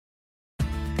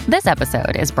This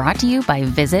episode is brought to you by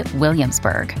Visit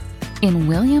Williamsburg. In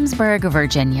Williamsburg,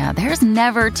 Virginia, there's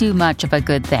never too much of a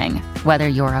good thing. Whether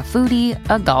you're a foodie,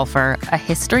 a golfer, a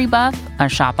history buff, a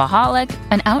shopaholic,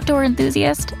 an outdoor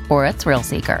enthusiast, or a thrill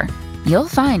seeker, you'll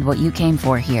find what you came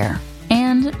for here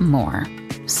and more.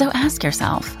 So ask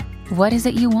yourself, what is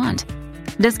it you want?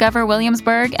 Discover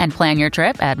Williamsburg and plan your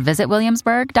trip at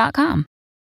visitwilliamsburg.com.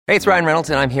 Hey, it's Ryan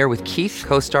Reynolds, and I'm here with Keith,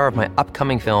 co-star of my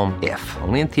upcoming film, If,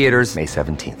 only in theaters May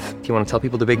 17th. Do you want to tell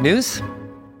people the big news?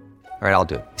 All right, I'll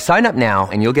do it. Sign up now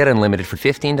and you'll get unlimited for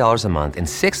 $15 a month and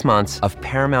 6 months of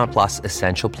Paramount Plus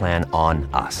Essential Plan on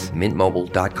us.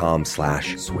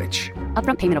 MintMobile.com/switch.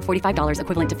 Upfront payment of $45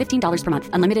 equivalent to $15 per month.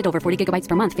 Unlimited over 40 gigabytes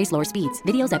per month. Face lower speeds.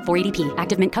 Videos at 480p.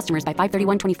 Active Mint customers by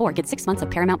 531.24 get 6 months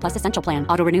of Paramount Plus Essential Plan.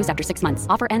 Auto renews after 6 months.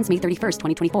 Offer ends May 31st,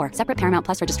 2024. Separate Paramount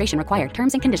Plus registration required.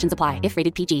 Terms and conditions apply if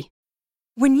rated PG.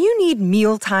 When you need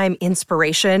mealtime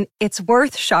inspiration, it's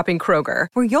worth shopping Kroger,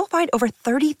 where you'll find over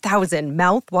 30,000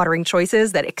 mouth-watering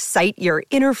choices that excite your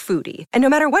inner foodie. And no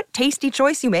matter what tasty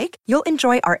choice you make, you'll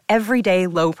enjoy our everyday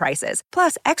low prices,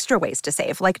 plus extra ways to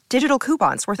save, like digital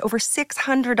coupons worth over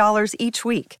 $600 each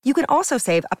week. You can also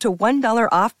save up to $1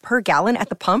 off per gallon at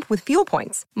the pump with fuel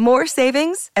points. More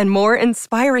savings and more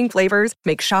inspiring flavors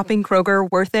make shopping Kroger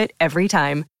worth it every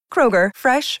time. Kroger,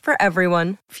 fresh for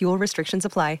everyone. Fuel restrictions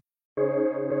apply.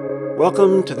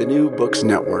 Welcome to the New Books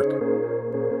Network. Good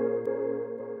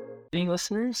evening,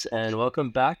 listeners, and welcome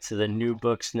back to the New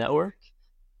Books Network.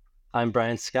 I'm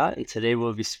Brian Scott, and today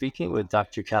we'll be speaking with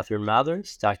Dr. Kathryn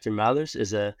Mathers. Dr. Mathers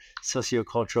is a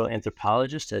sociocultural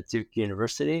anthropologist at Duke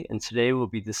University, and today we'll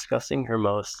be discussing her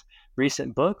most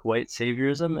recent book, White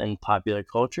Saviorism and Popular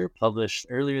Culture, published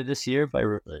earlier this year by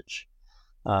Routledge.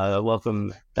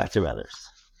 Welcome, Dr. Mathers.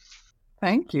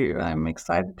 Thank you. I'm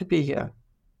excited to be here.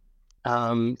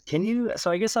 So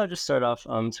I guess I'll just start off.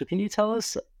 So can you tell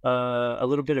us a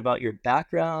little bit about your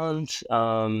background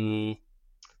and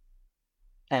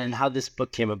how this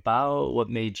book came about, what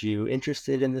made you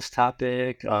interested in this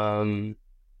topic, and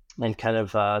kind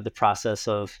of the process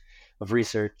of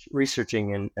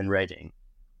researching and writing?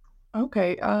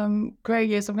 Okay,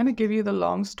 great. Yes, I'm going to give you the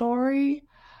long story,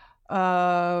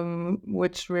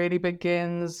 which really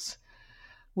begins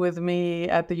with me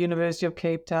at the University of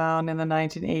Cape Town in the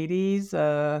 1980s,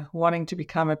 wanting to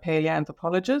become a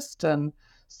paleoanthropologist and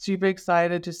super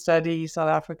excited to study South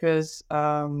Africa's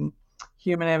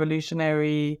human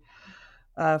evolutionary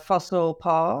fossil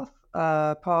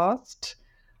past.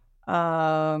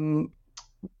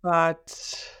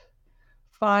 But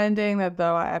finding that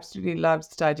though I absolutely loved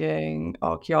studying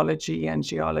archaeology and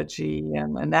geology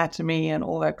and anatomy and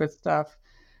all that good stuff,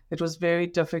 it was very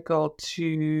difficult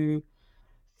to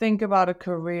think about a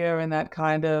career in that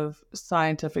kind of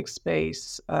scientific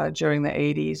space during the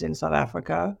 80s in South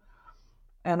Africa.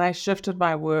 And I shifted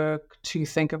my work to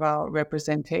think about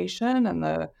representation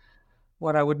and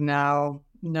what I would now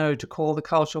know to call the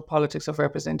cultural politics of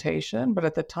representation. But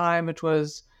at the time, it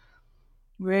was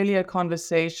really a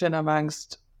conversation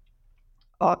amongst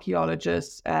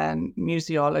archaeologists and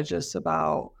museologists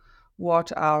about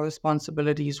what our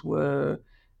responsibilities were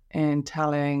in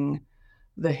telling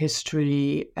the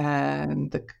history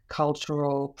and the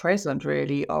cultural present,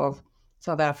 really, of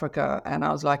South Africa. And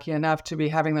I was lucky enough to be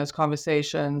having those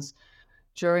conversations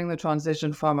during the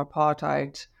transition from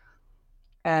apartheid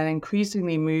and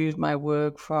increasingly moved my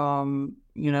work from,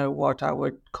 what I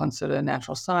would consider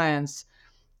natural science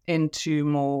into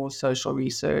more social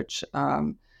research,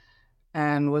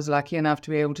 and was lucky enough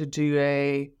to be able to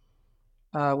do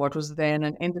what was then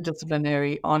an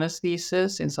interdisciplinary honors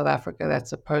thesis in South Africa.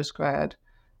 That's a postgrad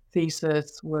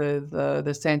thesis with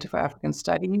the Center for African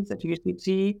Studies at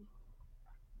UCT,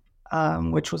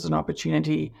 which was an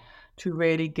opportunity to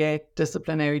really get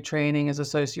disciplinary training as a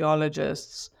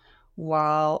sociologist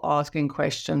while asking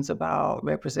questions about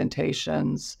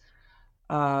representations,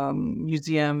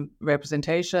 museum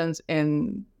representations.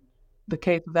 In the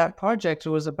case of that project,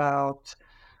 it was about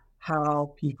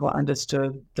how people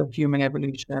understood the human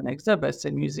evolution exhibits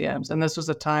in museums. And this was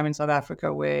a time in South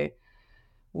Africa where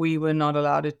we were not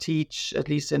allowed to teach, at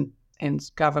least in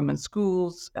government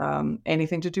schools,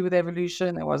 anything to do with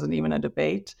evolution. There wasn't even a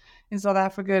debate in South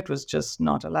Africa. It was just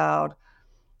not allowed.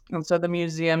 And so the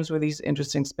museums were these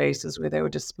interesting spaces where they were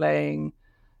displaying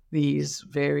these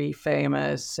very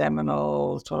famous,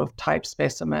 seminal sort of type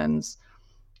specimens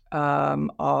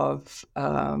of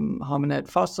hominid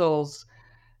fossils,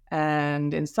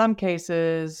 and in some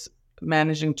cases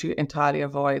managing to entirely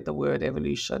avoid the word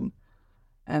evolution.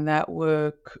 And that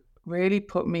work really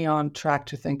put me on track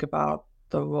to think about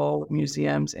the role of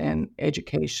museums in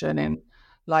education and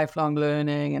lifelong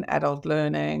learning and adult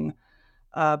learning,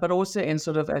 but also in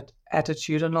sort of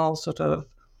attitudinal sort of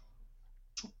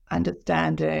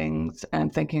understandings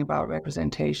and thinking about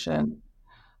representation.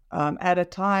 At a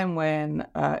time when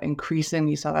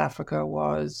increasingly South Africa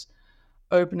was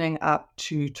opening up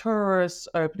to tourists,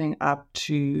 opening up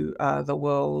to the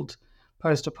world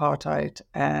post-apartheid.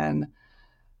 And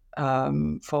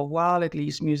for a while, at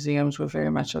least, museums were very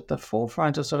much at the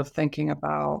forefront of sort of thinking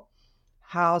about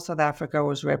how South Africa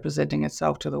was representing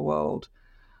itself to the world.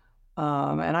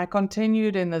 And I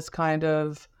continued in this kind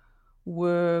of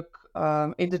work,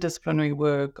 interdisciplinary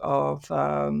work of,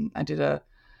 I did a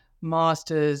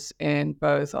master's in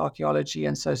both archaeology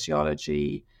and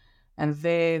sociology. And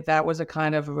that was a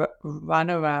kind of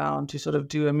runaround to sort of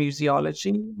do a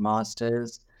museology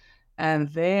master's. And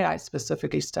there I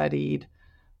specifically studied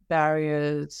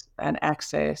barriers and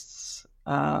access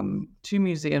to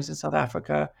museums in South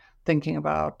Africa, thinking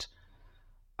about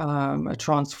a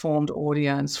transformed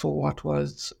audience for what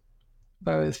was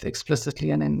both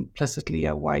explicitly and implicitly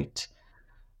a white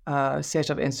set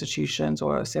of institutions,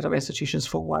 or a set of institutions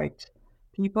for white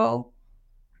people.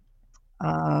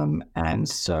 And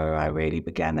so I really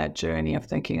began that journey of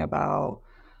thinking about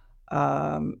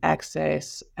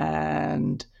access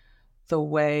and the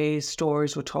way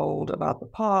stories were told about the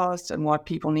past and what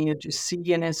people needed to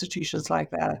see in institutions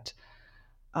like that.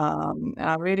 And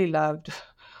I really loved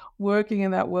working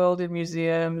in that world in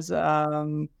museums,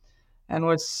 and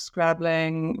was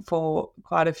scrabbling for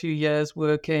quite a few years,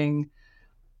 working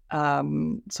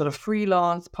sort of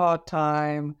freelance,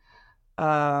 part-time,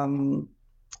 for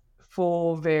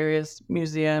various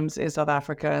museums in South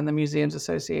Africa and the Museums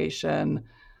Association.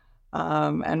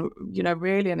 And,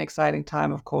 really an exciting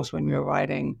time, of course, when we were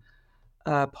writing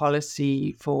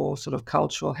policy for sort of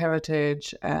cultural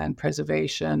heritage and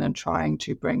preservation and trying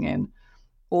to bring in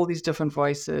all these different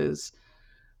voices.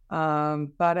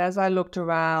 But as I looked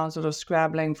around, sort of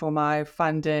scrabbling for my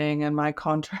funding and my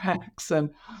contracts,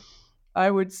 and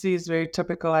I would see it's very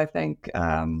typical, I think,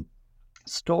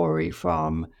 story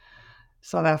from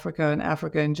South Africa and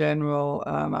Africa in general.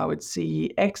 I would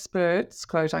see experts,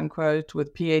 quote unquote,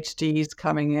 with PhDs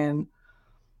coming in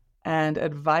and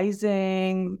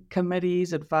advising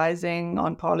committees, advising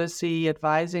on policy,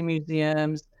 advising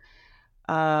museums,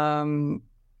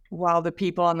 while the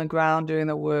people on the ground doing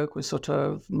the work was sort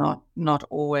of not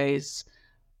always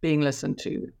being listened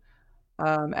to.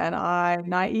 And I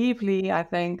naively, I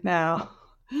think now,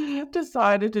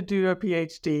 decided to do a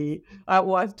PhD.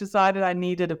 I decided I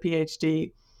needed a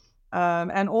PhD,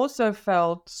 and also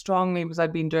felt strongly, because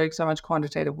I'd been doing so much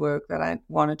quantitative work, that I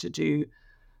wanted to do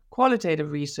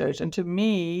qualitative research. And to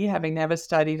me, having never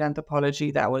studied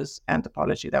anthropology, that was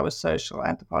social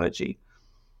anthropology.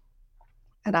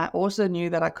 And I also knew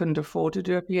that I couldn't afford to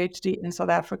do a PhD in South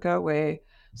Africa, where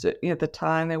at the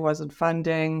time there wasn't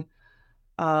funding.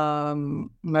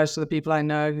 Most of the people I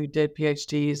know who did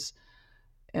PhDs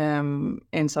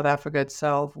in South Africa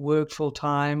itself worked full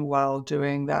time while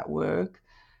doing that work.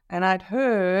 And I'd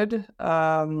heard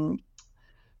from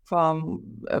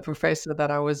a professor that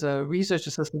I was a research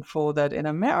assistant for, that in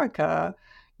America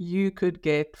you could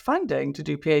get funding to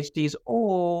do PhDs,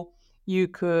 or you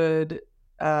could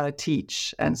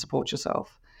teach and support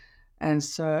yourself. And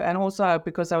also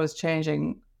because I was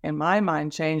changing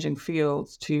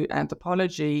fields to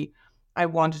anthropology, I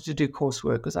wanted to do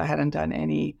coursework because I hadn't done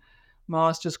any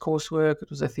master's coursework. It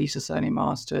was a thesis-only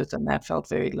master's, and that felt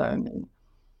very lonely.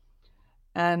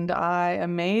 And I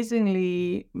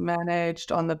amazingly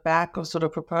managed, on the back of sort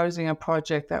of proposing a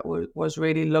project that was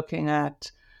really looking at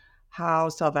how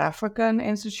South African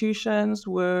institutions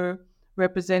were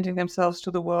representing themselves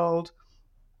to the world.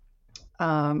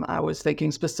 I was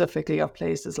thinking specifically of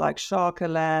places like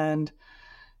Shakaland,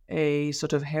 a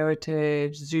sort of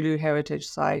Zulu heritage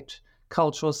site,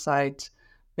 cultural site,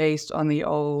 based on the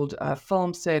old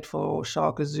film set for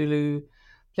Shaka Zulu.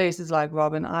 Places like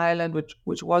Robben Island,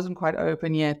 which wasn't quite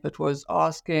open yet, but was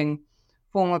asking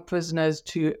former prisoners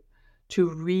to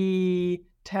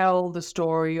retell the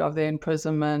story of their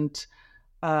imprisonment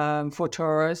for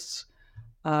tourists.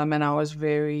 And I was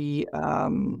very, I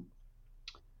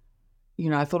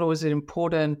thought it was an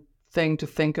important thing to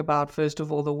think about, first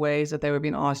of all, the ways that they were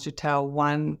being asked to tell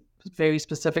one very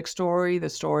specific story, the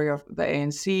story of the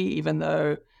ANC, even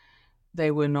though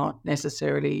they were not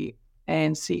necessarily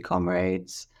ANC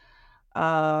comrades.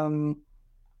 So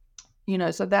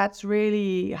that's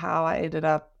really how I ended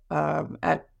up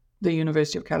at the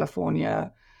University of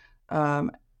California,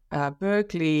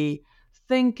 Berkeley,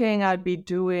 thinking I'd be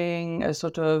doing a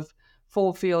sort of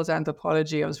full fields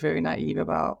anthropology. I was very naive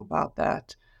about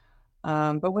that.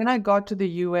 But when I got to the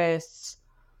US,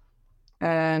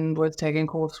 and was taking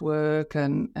coursework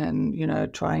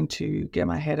and trying to get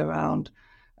my head around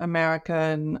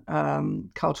American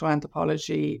cultural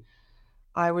anthropology,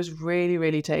 I was really,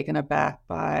 really taken aback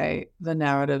by the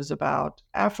narratives about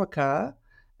Africa.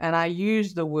 And I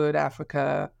use the word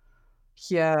Africa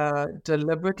here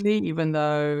deliberately, even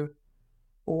though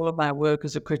all of my work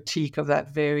is a critique of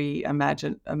that very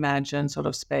imagined sort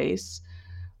of space.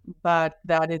 But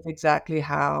that is exactly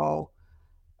how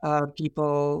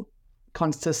people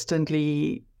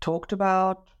consistently talked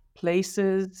about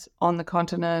places on the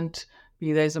continent,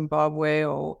 be they Zimbabwe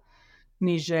or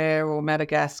Niger or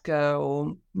Madagascar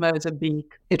or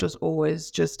Mozambique. It was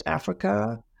always just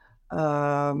Africa,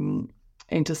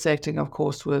 intersecting, of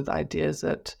course, with ideas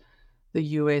that the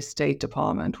US State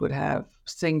Department would have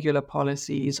singular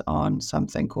policies on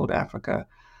something called Africa.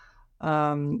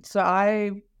 So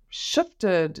I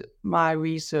shifted my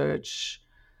research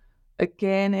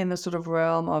again in the sort of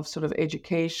realm of sort of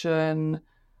education,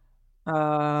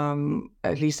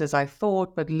 at least as I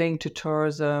thought, but linked to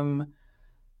tourism,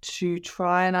 to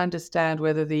try and understand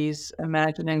whether these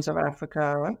imaginings of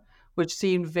Africa, which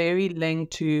seemed very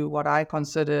linked to what I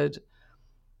considered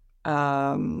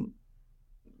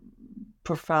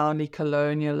profoundly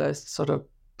colonialist, sort of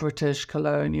British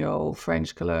colonial,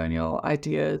 French colonial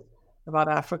ideas about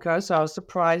Africa. So I was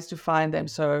surprised to find them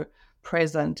so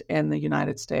present in the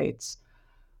United States.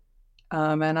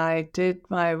 And I did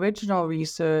my original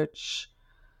research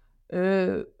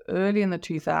early in the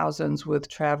 2000s with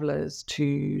travelers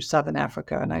to Southern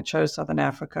Africa. And I chose Southern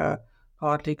Africa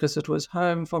partly because it was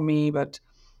home for me, but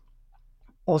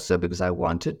also because I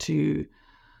wanted to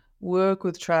work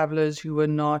with travelers who were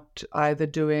not either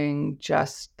doing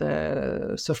just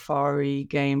the safari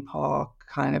game park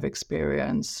kind of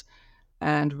experience.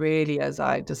 And really, as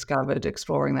I discovered,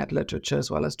 exploring that literature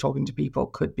as well as talking to people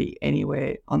could be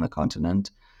anywhere on the continent.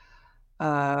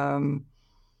 And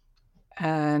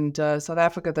South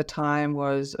Africa at the time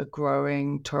was a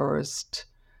growing tourist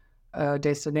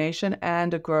destination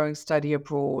and a growing study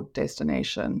abroad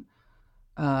destination.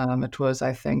 It was,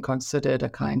 I think, considered a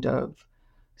kind of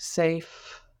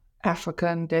safe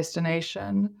African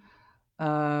destination.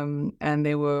 And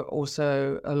there were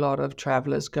also a lot of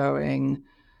travelers going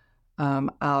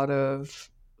out of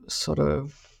sort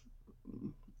of,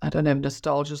 I don't know if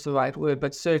nostalgia is the right word,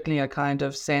 but certainly a kind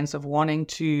of sense of wanting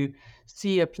to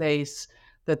see a place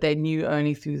that they knew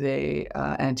only through their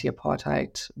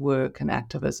anti-apartheid work and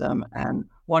activism, and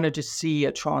wanted to see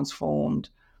a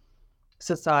transformed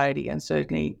society. And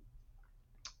certainly,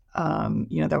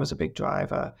 that was a big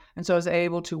driver. And so I was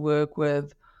able to work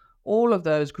with all of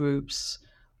those groups,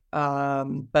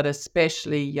 but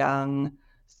especially young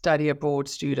study abroad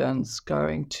students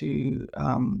going to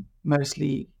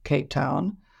mostly Cape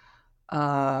Town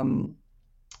to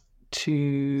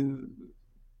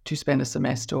spend a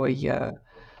semester or a year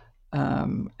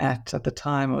at the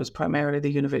time it was primarily the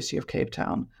University of Cape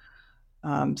Town.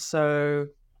 So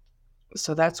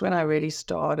that's when I really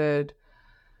started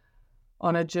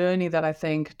on a journey that I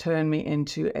think turned me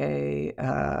into a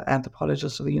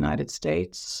anthropologist of the United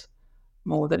States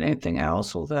more than anything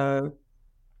else, although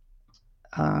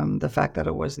the fact that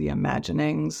it was the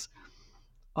imaginings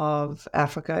of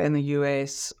Africa in the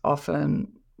US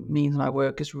often means my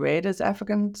work is read as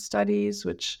African studies,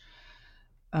 which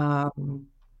I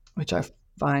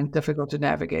find difficult to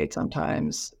navigate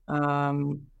sometimes.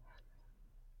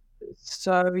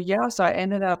 So I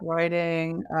ended up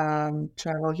writing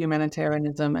Travel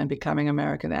Humanitarianism and Becoming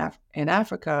American in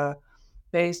Africa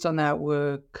based on that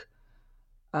work,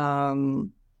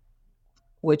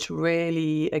 which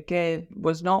really, again,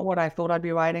 was not what I thought I'd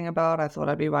be writing about. I thought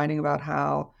I'd be writing about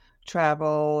how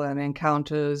travel and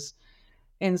encounters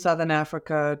in Southern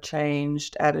Africa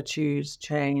changed attitudes,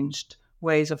 changed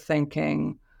ways of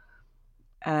thinking.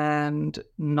 And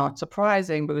not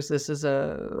surprising, because this is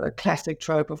a classic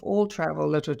trope of all travel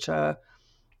literature,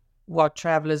 what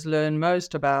travelers learn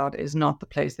most about is not the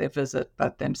place they visit,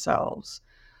 but themselves.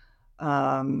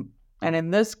 And in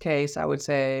this case, I would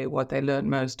say what they learned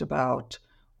most about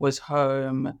was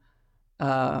home,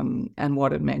 and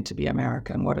what it meant to be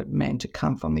American, what it meant to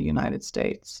come from the United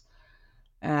States.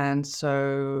 And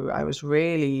so I was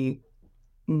really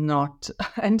not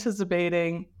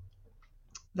anticipating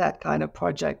that kind of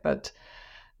project, but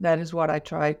that is what I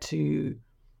tried to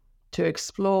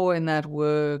explore in that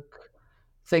work,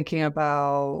 thinking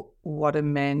about what it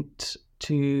meant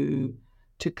to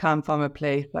come from a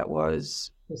place that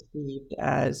was perceived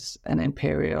as an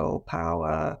imperial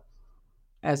power,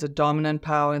 as a dominant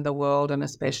power in the world, and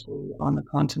especially on the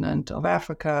continent of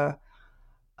Africa,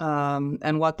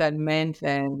 and what that meant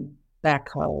then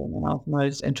back home. And I was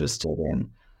most interested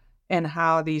and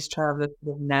how these travelers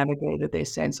sort of navigated their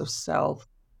sense of self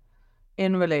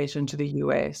in relation to the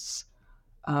US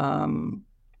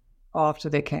after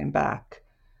they came back.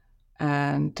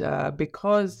 And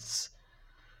because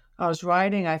I was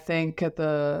writing, I think, at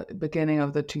the beginning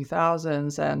of the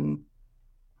 2000s, and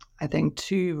I think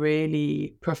two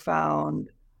really profound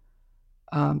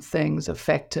things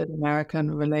affected American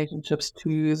relationships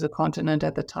to the continent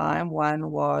at the time.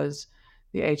 One was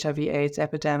the HIV/AIDS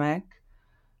epidemic,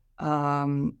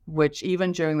 which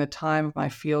even during the time of my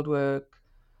fieldwork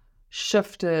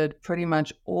shifted pretty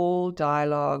much all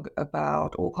dialogue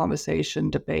about, all conversation,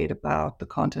 debate about the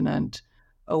continent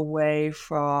away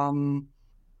from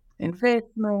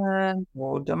investment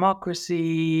or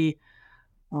democracy,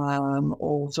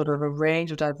 or sort of a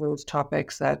range of diverse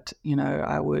topics that,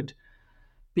 I would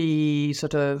be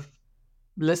sort of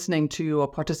listening to or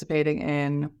participating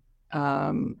in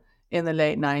the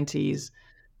late 90s,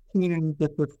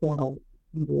 just to follow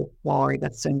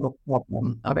that single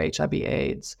problem of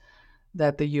HIV/AIDS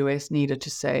that the US needed to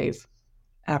save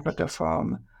Africa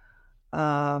from.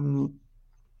 And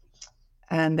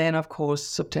then, of course,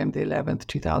 September 11th,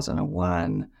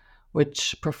 2001,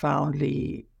 which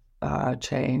profoundly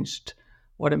changed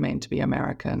what it meant to be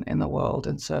American in the world.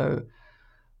 And so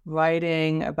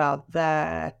writing about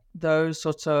those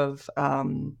sorts of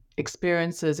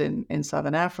experiences in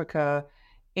Southern Africa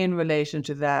in relation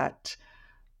to that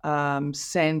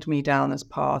sent me down this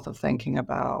path of thinking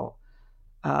about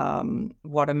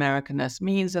what Americanness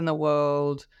means in the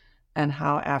world and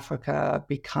how Africa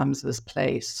becomes this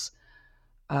place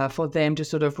for them to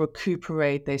sort of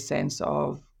recuperate their sense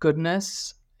of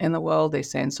goodness in the world, their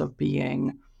sense of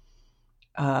being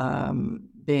a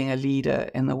leader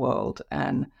in the world.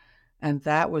 And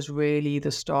that was really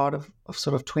the start of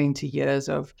sort of 20 years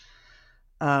of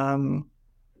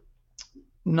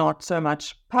not so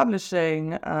much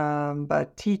publishing,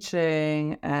 but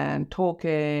teaching and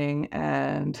talking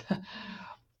and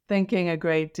thinking a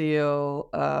great deal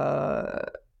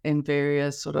in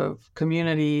various sort of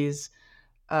communities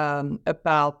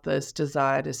about this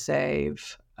desire to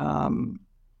save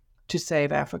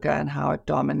Africa and how it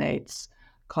dominates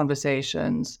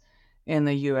conversations in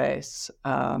the US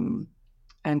and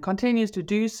continues to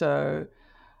do so.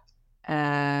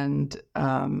 And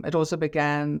it also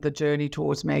began the journey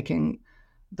towards making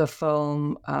the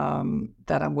film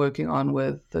that I'm working on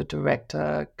with the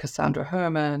director, Cassandra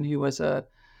Herman, who was a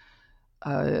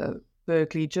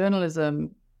Berkeley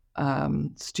journalism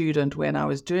student when I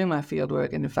was doing my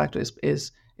fieldwork, and in fact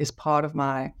is part of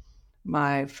my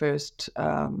first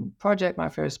project, my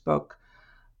first book.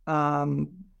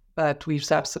 But we've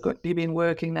subsequently been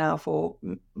working now for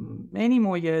many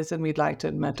more years than we'd like to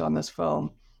admit on this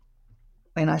film.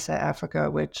 When I say Africa,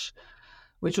 which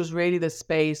was really the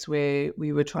space where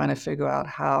we were trying to figure out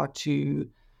how to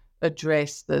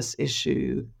address this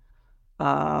issue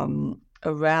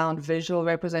around visual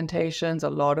representations. A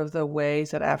lot of the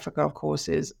ways that Africa, of course,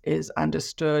 is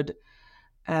understood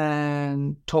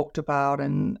and talked about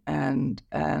and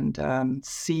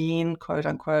seen, quote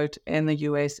unquote, in the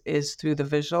US is through the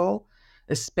visual,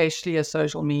 especially as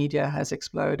social media has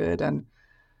exploded, and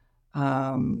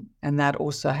that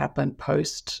also happened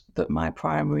post my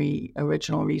primary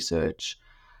original research.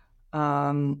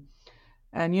 And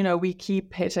we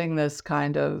keep hitting this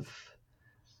kind of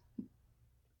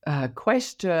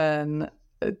question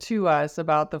to us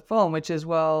about the film, which is,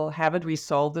 well, haven't we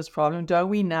solved this problem? Don't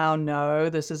we now know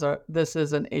this is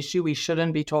an issue? We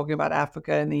shouldn't be talking about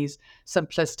Africa in these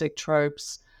simplistic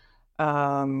tropes.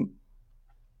 There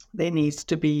needs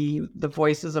to be the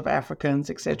voices of Africans,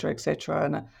 et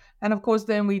cetera, and of course,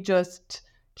 then we just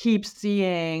keep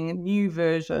seeing new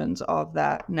versions of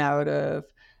that narrative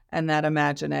and that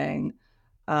imagining.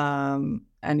 And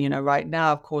right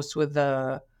now, of course, with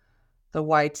the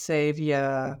White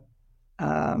Savior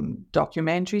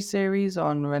documentary series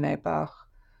on René Bach,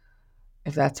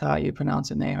 if that's how you pronounce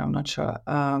the name, I'm not sure.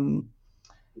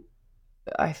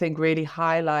 I think really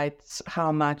highlights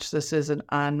how much this is an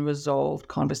unresolved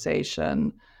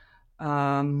conversation.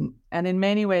 And in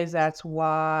many ways, that's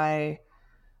why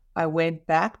I went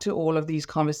back to all of these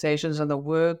conversations and the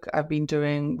work I've been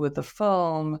doing with the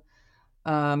film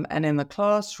and in the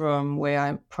classroom, where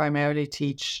I primarily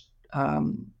teach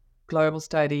global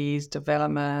studies,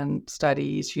 development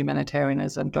studies,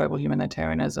 humanitarianism, global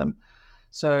humanitarianism.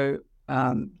 So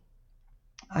I'm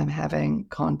having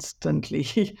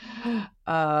constantly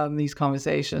these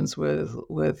conversations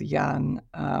with young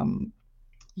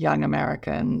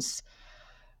Americans,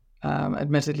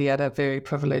 admittedly at a very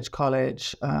privileged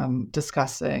college,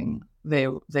 discussing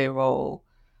their role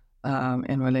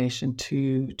in relation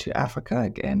to Africa.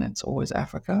 Again, it's always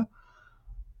Africa.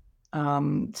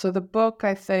 So the book,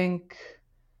 I think,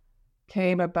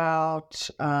 came about,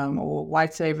 or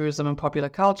white saviorism and popular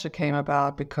culture came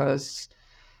about because,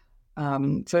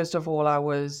 first of all, I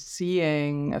was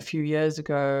seeing a few years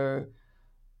ago,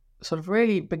 sort of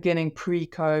really beginning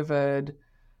pre-COVID,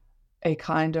 a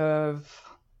kind of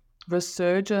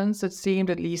resurgence, it seemed,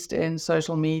 at least in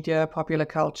social media, popular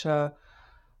culture,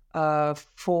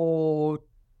 for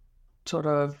sort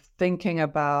of thinking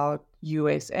about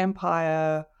US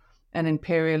empire and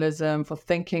imperialism, for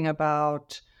thinking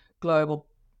about global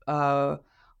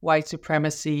white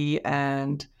supremacy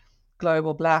and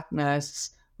global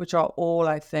blackness, which are all,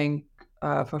 I think,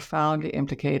 profoundly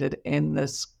implicated in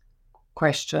this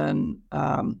question,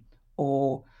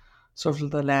 or sort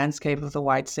of the landscape of the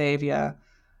white savior.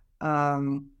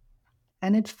 And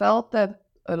it felt that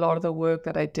a lot of the work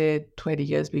that I did 20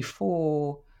 years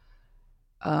before,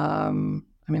 I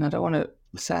mean, I don't want to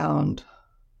sound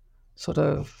sort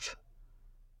of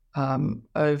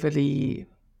overly,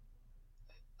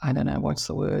 I don't know, what's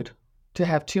the word, to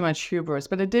have too much hubris,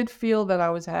 but it did feel that I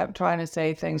was trying to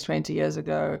say things 20 years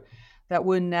ago that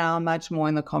were now much more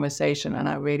in the conversation, and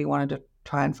I really wanted to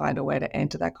try and find a way to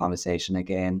enter that conversation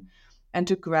again and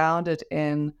to ground it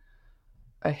in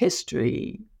a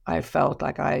history. I felt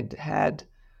like I'd had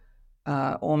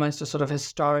almost a sort of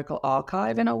historical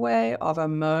archive in a way of a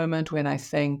moment when I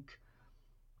think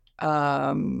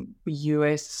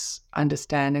US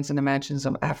understandings and imaginings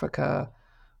of Africa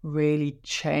really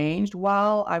changed,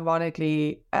 while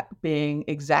ironically being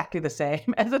exactly the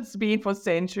same as it's been for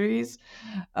centuries,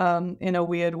 in a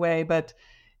weird way. But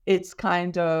it's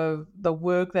kind of the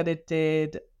work that it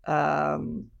did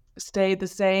stayed the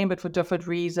same, but for different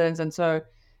reasons. And so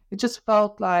it just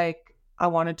felt like I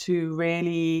wanted to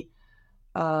really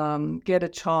get a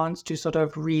chance to sort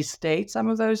of restate some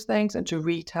of those things and to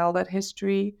retell that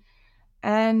history.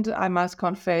 And I must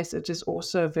confess, it is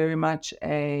also very much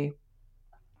a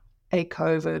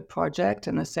COVID project,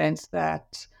 in the sense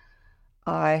that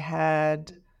I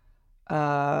had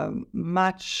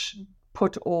much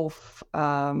put off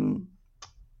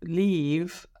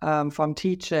leave from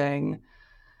teaching,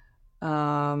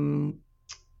 and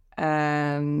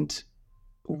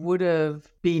would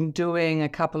have been doing a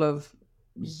couple of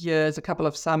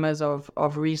summers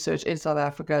of research in South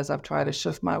Africa as I've tried to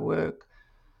shift my work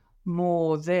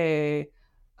more there.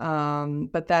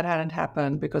 But that hadn't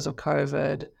happened because of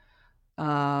COVID.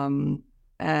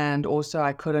 And also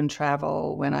I couldn't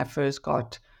travel when I first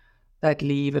got that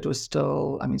leave. It was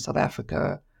still, I mean, South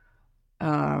Africa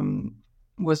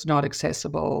was not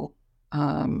accessible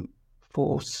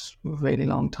for a really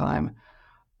long time.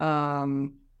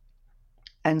 And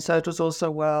so it was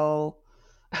also,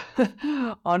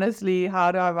 honestly,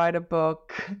 how do I write a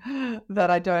book that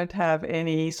I don't have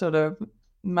any sort of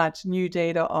much new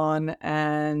data on,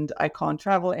 and I can't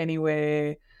travel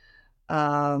anywhere?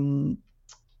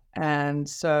 And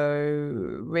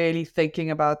so really thinking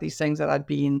about these things that I'd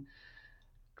been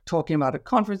talking about at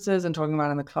conferences and talking about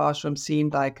in the classroom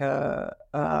seemed like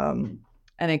an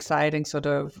exciting sort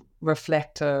of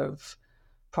reflective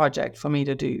project for me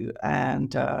to do.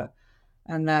 And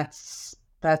that's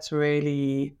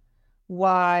really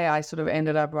why I sort of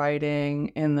ended up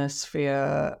writing in the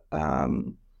sphere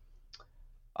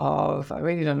of, I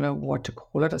really don't know what to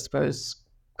call it, I suppose,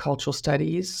 cultural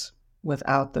studies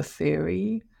without the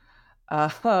theory.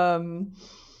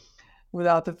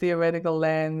 Without the theoretical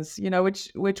lens,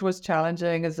 which was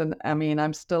challenging.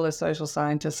 I'm still a social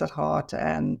scientist at heart,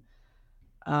 and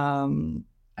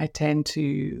I tend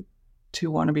to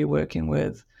want to be working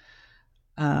with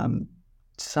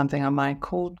something I might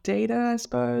call data, I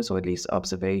suppose, or at least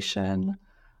observation.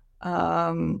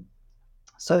 So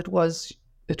it was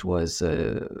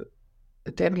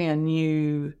definitely a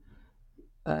new.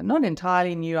 Not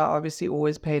entirely new. I obviously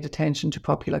always paid attention to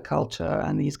popular culture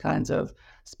and these kinds of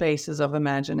spaces of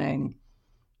imagining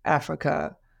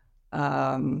Africa.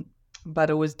 But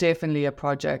it was definitely a book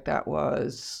project that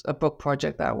was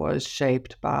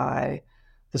shaped by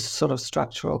the sort of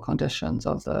structural conditions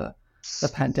of the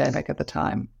pandemic at the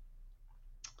time.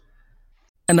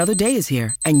 Another day is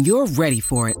here, and you're ready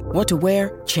for it. What to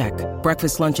wear? Check.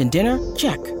 Breakfast, lunch, and dinner?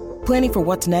 Check. Planning for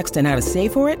what's next and how to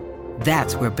save for it?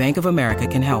 That's where Bank of America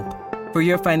can help. For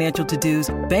your financial to-dos,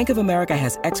 Bank of America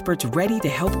has experts ready to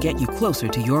help get you closer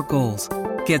to your goals.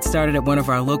 Get started at one of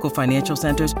our local financial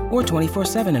centers or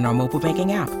 24/7 in our mobile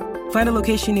banking app. Find a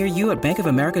location near you at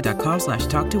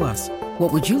bankofamerica.com/talktous.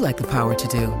 What would you like the power to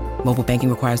do? Mobile banking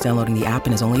requires downloading the app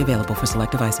and is only available for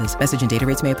select devices. Message and data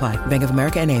rates may apply. Bank of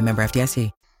America N.A., member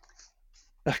FDIC.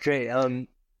 Oh, great.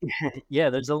 Yeah,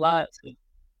 there's a lot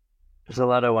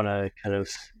I want to kind of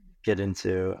get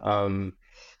into.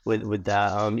 with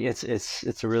that.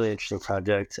 It's a really interesting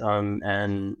project.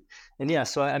 And yeah,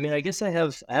 so I mean, I guess I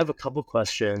have a couple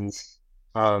questions.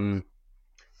 I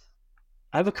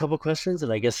have a couple questions,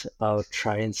 and I guess I'll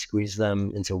try and squeeze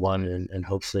them into one, and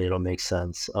hopefully it'll make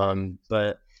sense.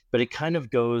 But it kind of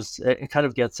gets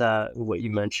at what you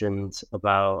mentioned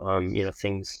about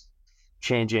things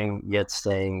changing yet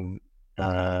staying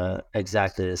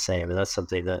exactly the same, and that's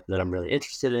something that I'm really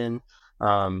interested in.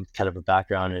 Kind of a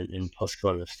background in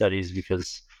post-colonial studies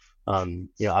because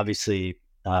obviously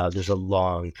there's a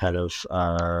long kind of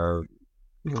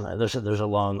there's a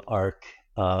long arc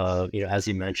as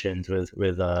you mentioned with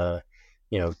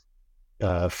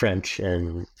French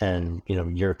and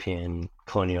European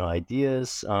colonial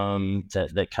ideas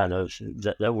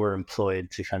that were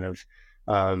employed to kind of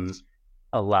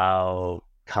allow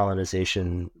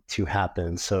colonization to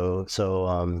happen. So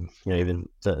even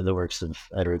the works of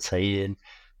Edward Said,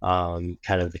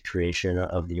 kind of the creation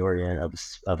of the Orient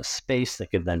of a space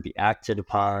that could then be acted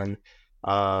upon,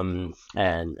 and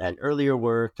earlier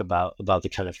work about the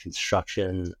kind of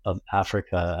construction of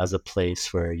Africa as a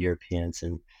place where Europeans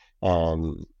and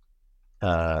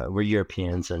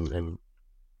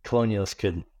colonialists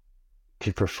could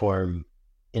perform,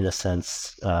 in a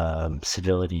sense,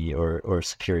 civility or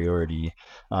superiority.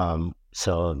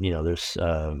 So there's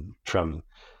from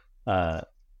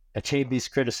Achebe's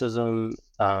criticism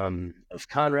of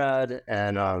Conrad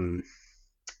and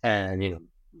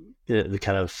the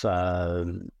kind of I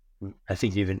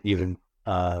think even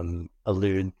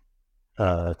allude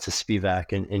to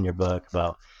Spivak in your book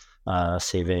about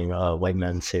saving white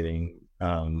men saving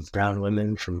brown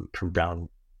women from brown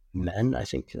men. I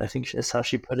think is how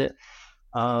she put it.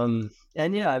 And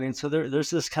yeah, I mean, so there's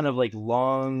this kind of like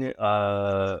long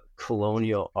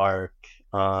colonial arc,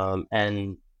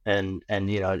 and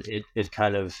it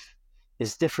kind of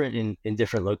is different in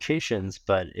different locations,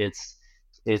 but it's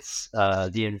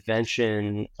the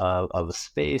invention of a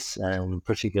space, and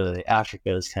particularly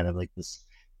Africa is kind of like this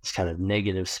kind of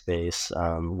negative space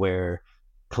where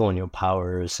colonial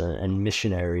powers and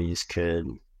missionaries could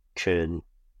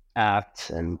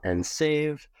act and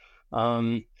save.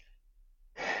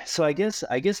 So I guess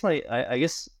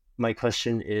my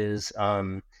question is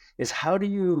how do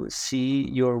you see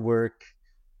your work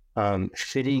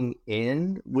fitting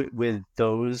in with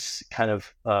those kind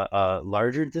of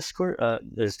larger discourse?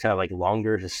 There's kind of like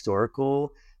longer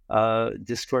historical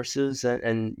discourses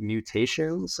and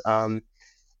mutations, and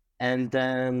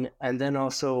then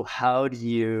also how do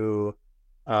you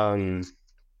so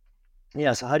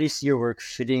how do you see your work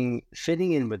fitting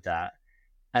in with that?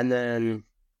 And then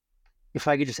if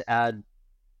I could just add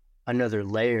another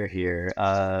layer here,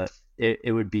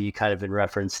 it would be kind of in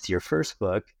reference to your first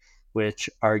book, which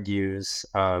argues,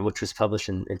 which was published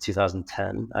in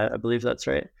 2010, I believe that's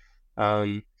right.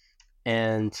 So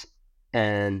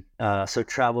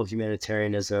travel,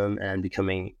 humanitarianism, and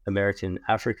becoming American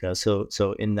Africa. So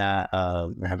in that, I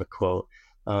have a quote.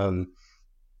 I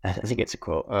think it's a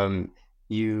quote.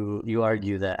 You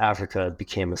argue that Africa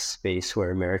became a space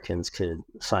where Americans could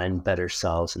find better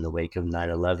selves in the wake of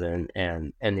 9/11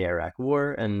 and the Iraq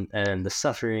War, and the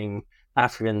suffering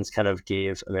Africans kind of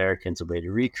gave Americans a way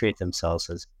to recreate themselves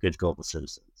as good global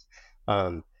citizens.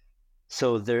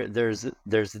 So there's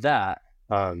that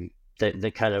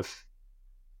that kind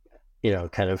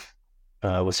of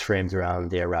was framed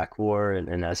around the Iraq War,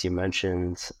 and as you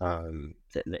mentioned,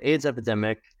 the AIDS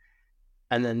epidemic,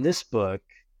 and then this book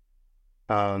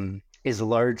is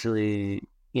largely,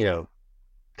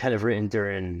 kind of written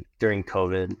during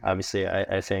COVID. Obviously,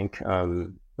 I think,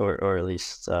 or at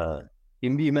least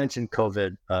you mentioned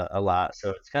COVID a lot,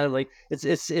 so it's kind of like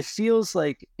it feels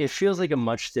like a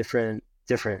much different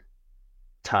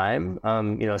time.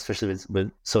 Especially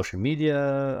with social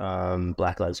media,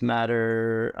 Black Lives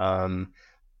Matter.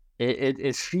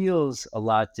 It feels a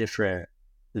lot different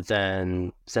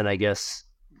than I guess,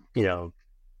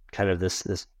 kind of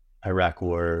this Iraq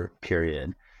War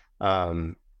period,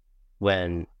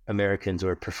 when Americans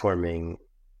were performing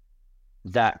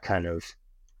that kind of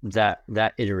that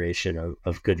iteration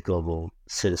of good global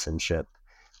citizenship,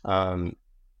 and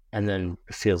then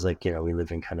it feels like we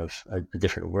live in kind of a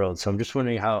different world. So I'm just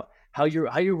wondering how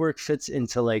your work fits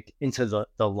into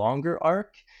the longer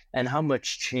arc, and how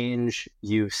much change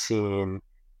you've seen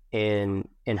in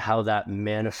how that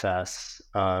manifests,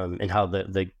 and how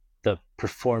the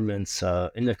performance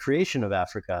in the creation of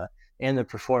Africa and the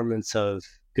performance of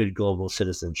good global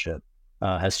citizenship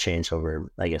has changed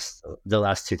over, I guess, the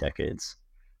last 2 decades.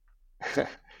 Yeah,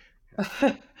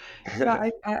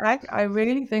 I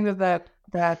really think that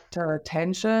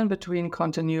tension between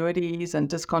continuities and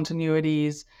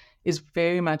discontinuities is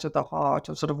very much at the heart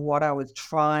of sort of what I was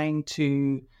trying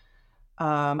to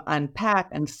unpack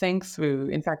and think through.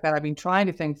 In fact, that I've been trying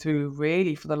to think through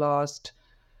really for the last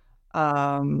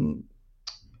at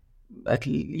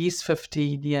least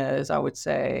 15 years, I would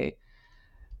say,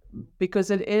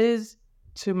 because it is,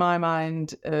 to my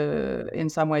mind, in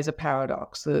some ways a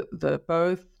paradox. The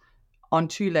both on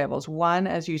two levels. One,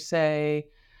 as you say,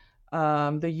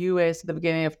 the US at the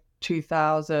beginning of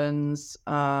 2000s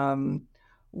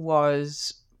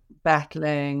was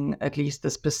battling at least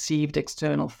this perceived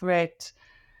external threat.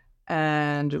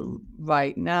 And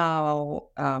right now,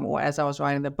 or as I was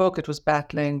writing the book, it was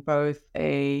battling both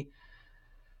a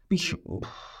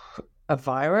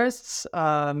virus.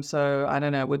 So I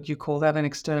don't know, would you call that an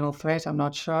external threat? I'm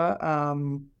not sure.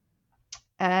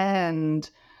 And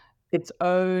its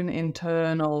own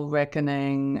internal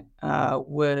reckoning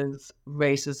with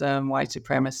racism, white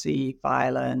supremacy,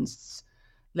 violence,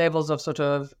 levels of sort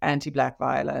of anti-Black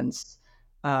violence,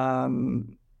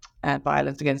 and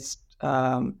violence against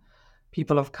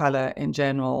people of color in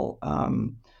general.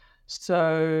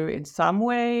 So in some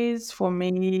ways, for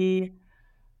me,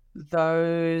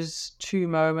 those two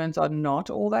moments are not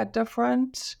all that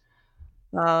different,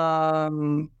 or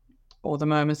the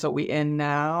moments that we're in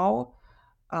now.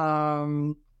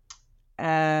 But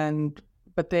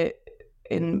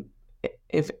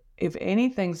if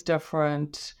anything's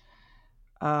different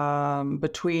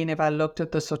between, if I looked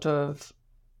at the sort of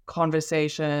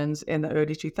conversations in the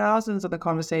early 2000s and the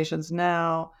conversations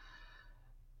now,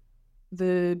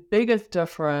 the biggest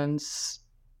difference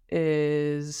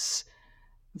is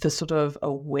the sort of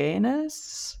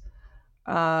awareness,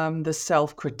 the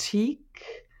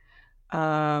self-critique,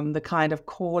 the kind of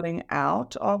calling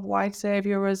out of white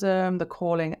saviorism, the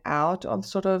calling out of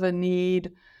sort of a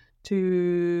need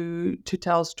to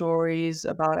tell stories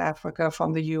about Africa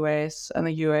from the US and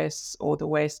the US or the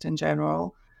West in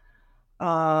general.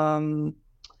 So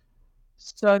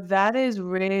that is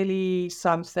really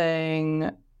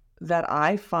something that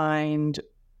I find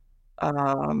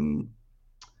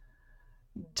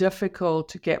difficult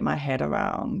to get my head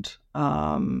around.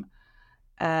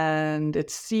 And it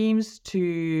seems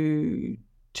to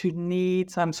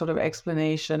need some sort of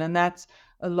explanation. And that's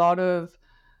a lot of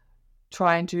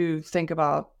trying to think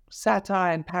about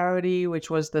satire and parody, which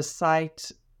was the site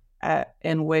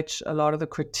in which a lot of the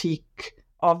critique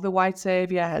of the white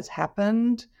savior has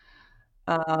happened.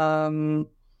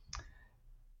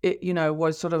 It,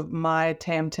 was sort of my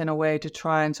attempt in a way to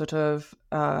try and sort of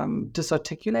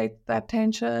disarticulate that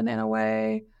tension in a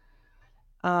way.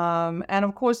 And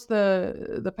of course,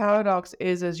 the paradox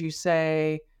is, as you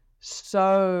say,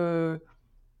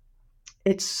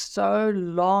 it's so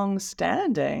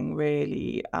long-standing,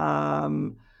 really. I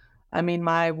mean,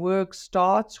 my work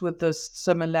starts with the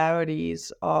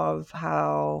similarities of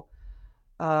how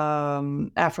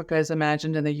Africa is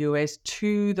imagined in the US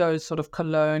to those sort of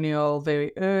colonial,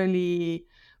 very early,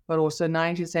 but also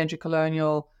 19th century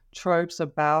colonial tropes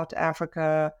about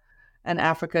Africa and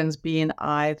Africans being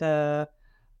either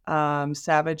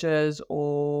savages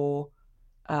or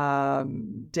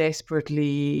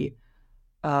desperately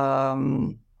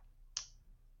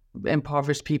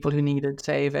impoverished people who needed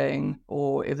saving,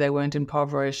 or if they weren't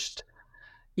impoverished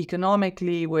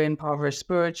economically, were impoverished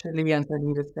spiritually and so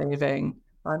needed saving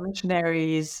by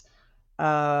missionaries,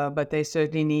 but they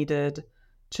certainly needed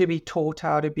to be taught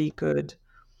how to be good,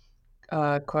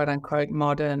 quote unquote,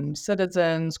 modern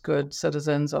citizens, good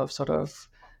citizens of sort of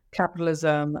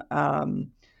capitalism.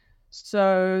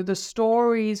 So the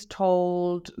stories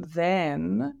told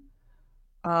then,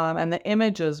 and the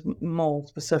images more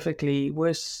specifically,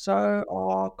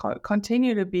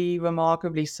 continue to be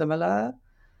remarkably similar.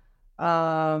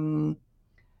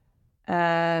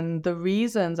 And the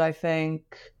reasons, I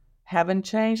think, haven't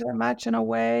changed that much in a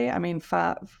way. I mean,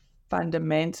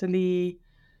 fundamentally,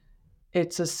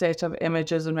 it's a set of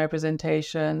images and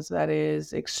representations that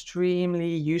is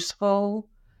extremely useful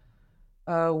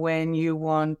when you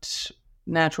want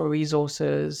natural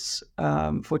resources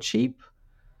for cheap.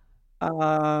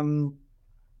 And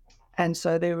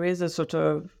so there is a sort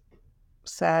of,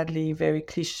 sadly, very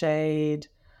cliched,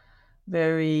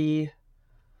 very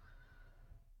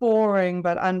boring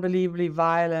but unbelievably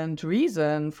violent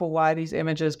reason for why these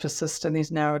images persist and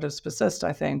these narratives persist,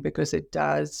 I think, because it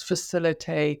does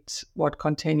facilitate what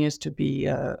continues to be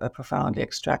a profoundly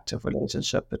extractive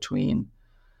relationship between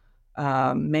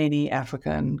many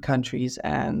African countries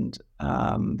and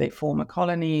their former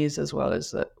colonies, as well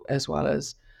as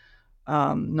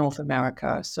North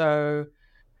America. So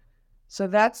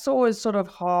that's always sort of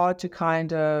hard to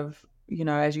kind of,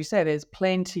 as you say, there's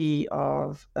plenty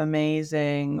of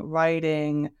amazing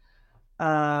writing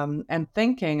and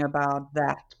thinking about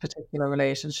that particular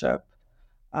relationship.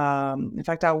 In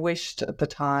fact, I wished at the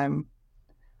time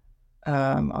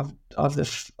of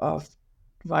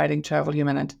writing travel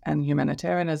and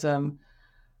humanitarianism,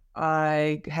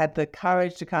 I had the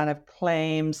courage to kind of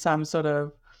claim some sort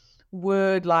of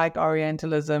word like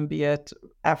Orientalism, be it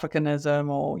Africanism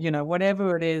or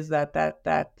whatever it is that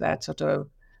sort of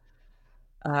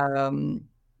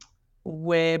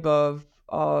web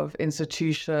of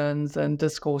institutions and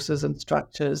discourses and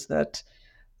structures that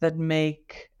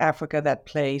make Africa that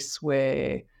place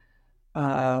where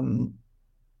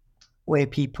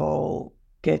people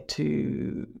get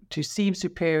to seem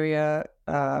superior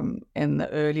in the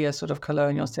earlier sort of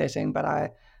colonial setting.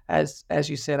 But as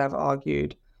you said, I've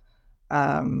argued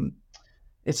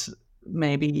it's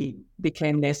maybe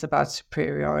became less about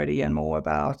superiority and more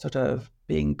about sort of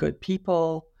being good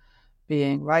people,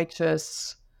 being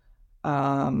righteous.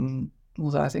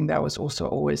 Although I think that was also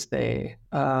always there.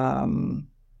 I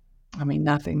mean,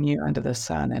 nothing new under the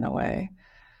sun in a way.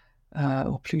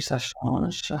 Or plus ça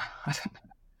change. I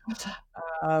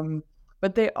don't know.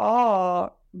 But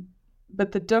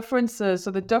the differences.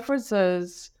 So the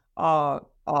differences are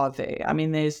there. I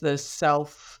mean, there's this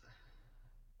self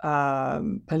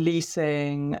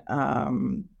policing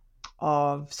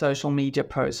of social media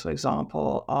posts, for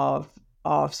example,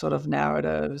 of sort of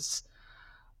narratives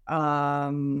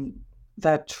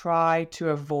that try to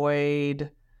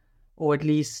avoid, or at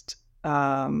least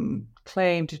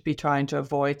claim to be trying to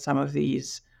avoid, some of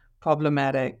these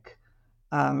problematic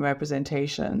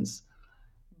representations.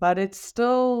 But it's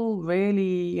still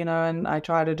really, and I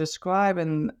try to describe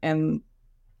in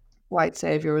white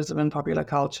saviorism and popular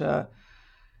culture,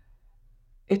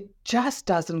 it just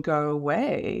doesn't go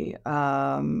away.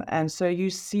 And so you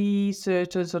see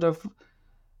certain sort of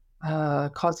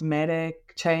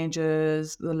cosmetic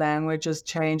changes, the languages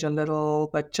change a little,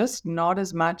 but just not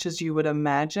as much as you would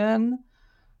imagine.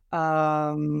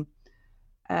 And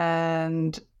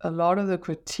a lot of the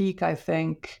critique, I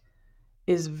think,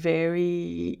 is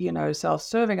very,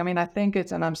 self-serving. I mean, I think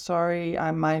and I'm sorry,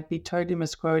 I might be totally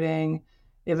misquoting,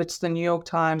 if it's the New York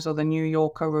Times or the New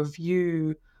Yorker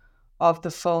review of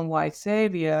the film White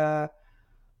Savior,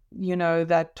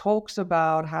 that talks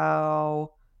about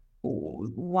how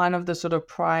one of the sort of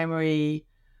primary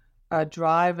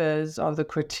drivers of the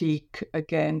critique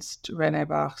against René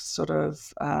Bach's sort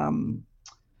of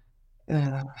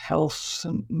health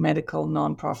and medical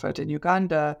nonprofit in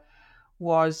Uganda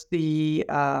was the,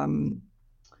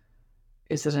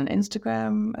 is it an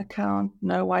Instagram account?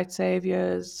 No White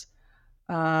Saviors.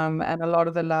 And a lot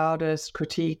of the loudest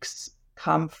critiques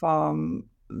come from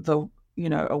a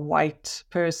white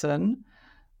person.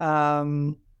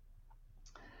 And,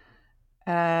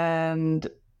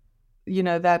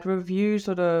 that review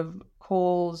sort of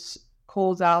calls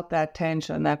out that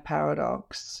tension, that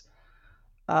paradox,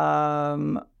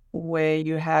 where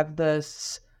you have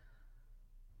this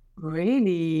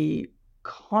really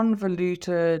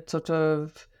convoluted sort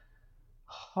of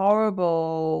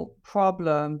horrible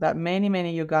problem that many,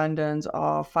 many Ugandans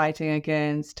are fighting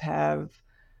against, have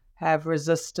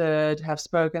resisted, have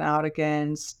spoken out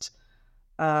against,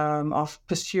 of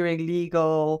pursuing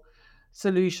legal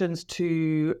solutions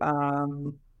to,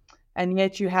 and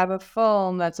yet you have a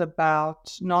film that's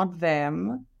about not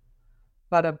them,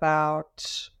 but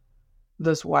about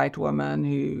this white woman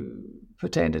who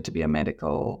pretended to be a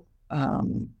medical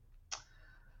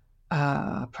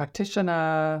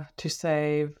practitioner to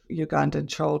save Ugandan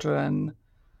children,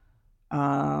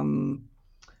 and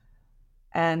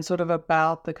sort of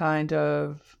about the kind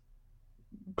of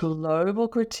global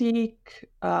critique.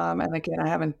 And again, I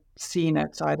haven't seen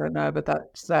it, so I don't know, but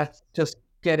that's just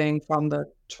getting from the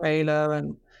trailer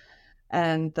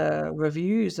and the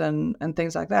reviews and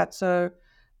things like that. So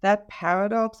that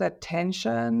paradox, that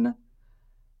tension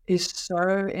is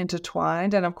so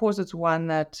intertwined. And of course, it's one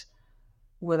that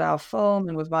with our film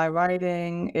and with my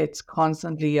writing, it's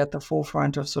constantly at the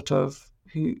forefront of sort of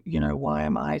why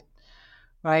am I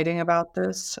writing about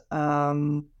this?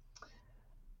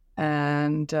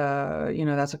 And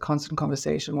that's a constant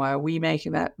conversation. Why are we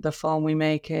making the film we're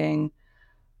making?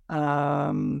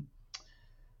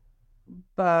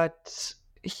 But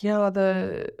yeah,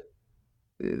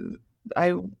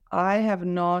 I have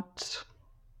not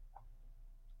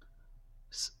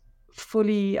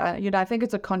fully, I think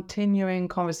it's a continuing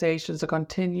conversation, it's a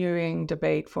continuing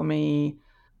debate for me,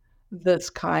 this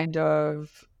kind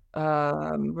of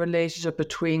relationship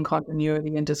between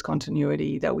continuity and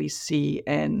discontinuity that we see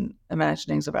in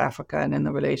Imaginings of Africa and in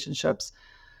the relationships.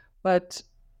 But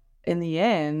in the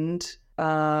end,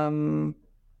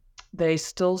 they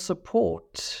still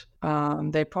support.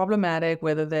 They're problematic,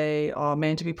 whether they are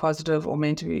meant to be positive or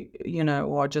meant to be,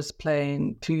 or just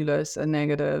plain clueless and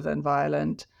negative and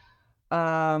violent.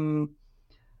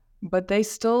 But they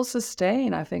still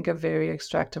sustain, I think, a very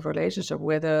extractive relationship,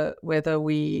 whether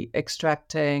we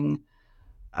extracting,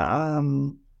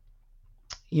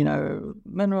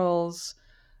 minerals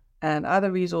and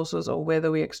other resources, or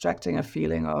whether we're extracting a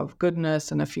feeling of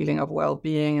goodness and a feeling of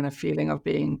well-being and a feeling of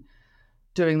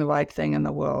doing the right thing in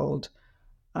the world.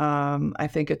 I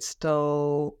think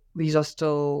these are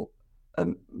still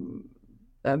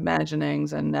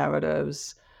imaginings and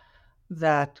narratives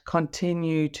that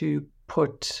continue to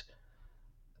put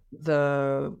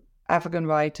the African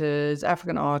writers,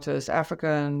 African artists,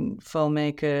 African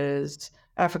filmmakers,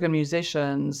 African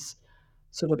musicians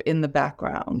sort of in the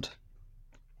background.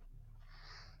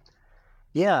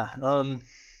 Yeah,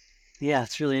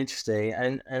 it's really interesting,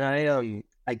 and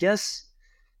I guess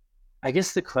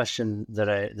the question that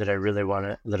I really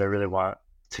want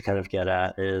to kind of get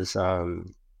at is,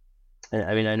 and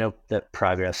I mean, I know that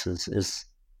progress is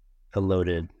a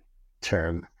loaded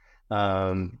term,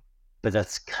 but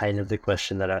that's kind of the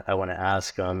question that I want to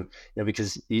ask,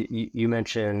 because you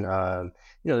mentioned,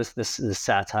 this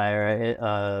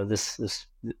satire, this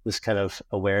kind of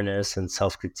awareness and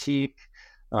self-critique.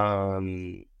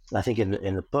 I think in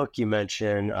the book you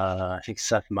mentioned, I think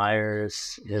Seth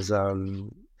Meyers, his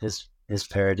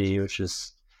parody, which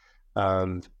is,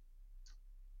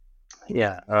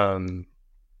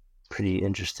 pretty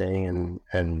interesting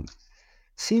and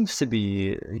seems to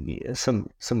be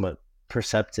somewhat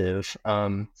perceptive.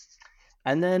 And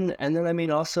then I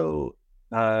mean, also,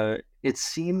 it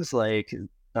seems like,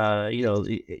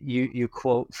 you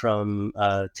quote from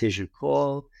Teju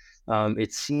Cole.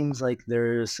 It seems like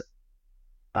there's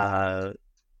a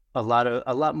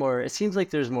lot more. It seems like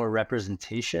there's more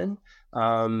representation,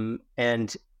 and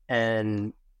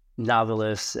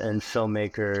novelists and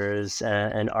filmmakers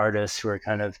and artists who are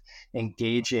kind of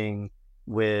engaging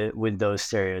with those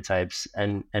stereotypes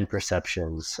and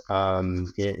perceptions.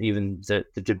 Even the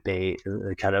debate,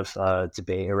 the kind of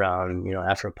debate around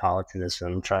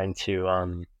Afropolitanism, trying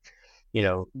to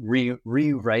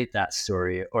rewrite that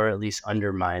story, or at least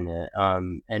undermine it,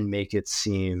 and make it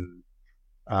seem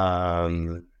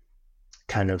kind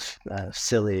of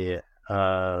silly,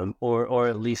 or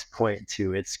at least point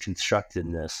to its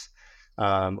constructedness,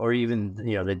 or even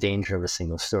the danger of a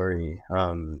single story,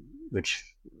 which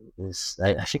is,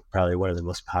 I think, probably one of the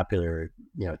most popular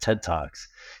TED Talks.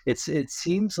 It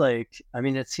seems like, I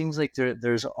mean, it seems like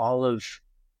there's a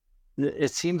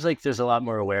lot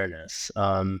more awareness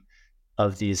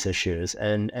of these issues,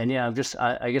 and yeah,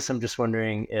 I guess I'm just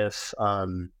wondering if,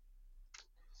 do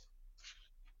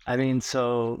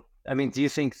you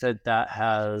think that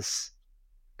has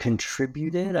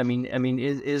contributed? I mean,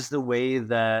 is the way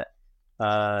that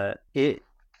I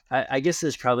guess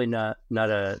there's probably not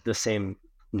the same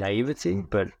naivety,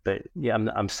 but yeah,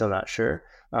 I'm still not sure.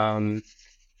 But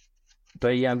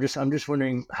yeah, I'm just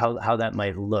wondering how that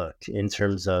might look in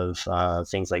terms of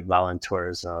things like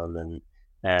voluntourism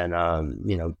and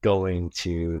going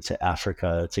to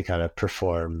Africa to kind of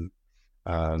perform,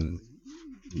 to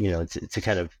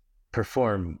kind of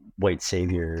perform white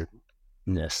saviorness.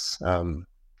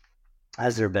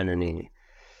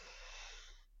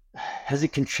 Has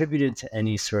it contributed to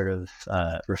any sort of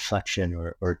reflection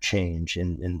or change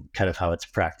in kind of how it's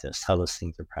practiced, how those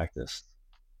things are practiced?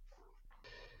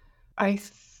 I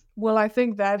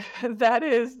think that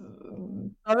is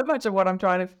so much of what I'm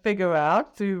trying to figure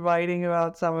out through writing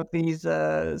about some of these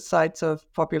sites of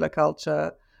popular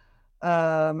culture,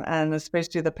 and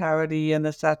especially the parody and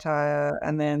the satire,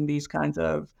 and then these kinds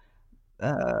of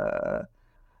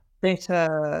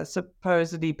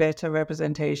supposedly better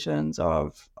representations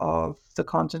of the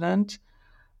continent.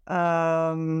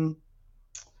 And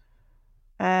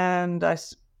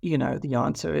the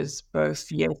answer is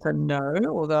both yes and no,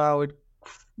 although I would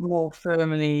more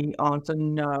firmly answer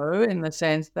no, in the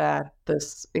sense that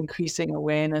this increasing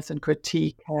awareness and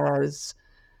critique has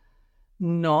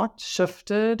not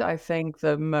shifted, I think,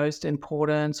 the most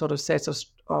important sort of sets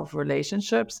of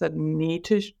relationships that need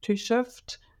to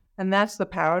shift. And that's the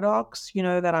paradox,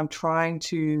 that I'm trying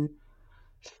to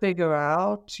figure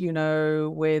out,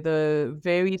 where the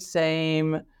very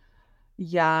same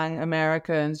young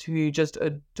Americans who just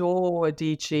adore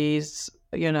Adichie's,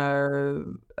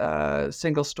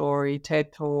 single story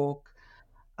TED Talk,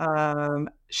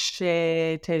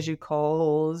 share Teju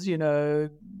Cole's,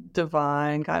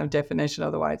 divine kind of definition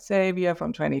of the white savior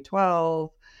from 2012,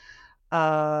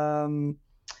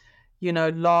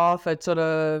 laugh at sort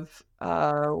of,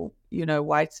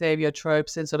 white savior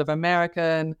tropes in sort of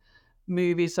American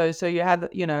movies. So you had,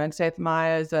 and Seth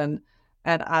Meyers and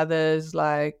others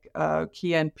like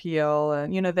Key and Peele,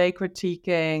 and they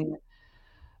critiquing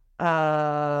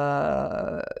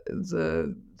the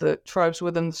tropes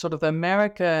within sort of the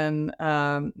American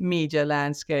media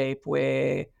landscape,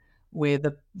 where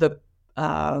the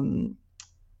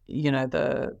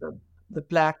the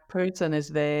black person is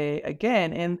there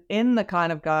again in the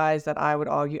kind of guise that I would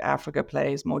argue Africa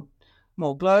plays more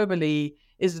globally,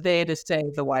 is there to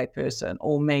save the white person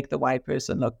or make the white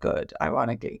person look good,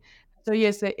 ironically. So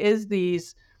yes, there is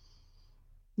these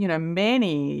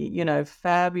many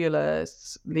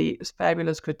fabulous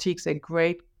critiques. They're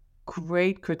great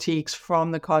critiques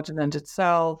from the continent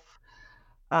itself.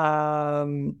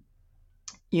 Although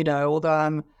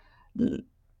I'm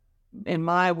in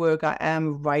my work, I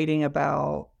am writing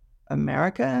about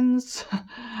Americans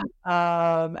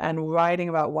and writing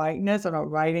about whiteness. I'm not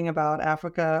writing about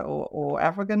Africa or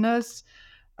Africanness.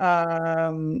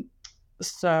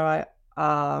 So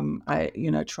I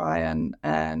try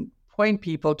and point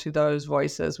people to those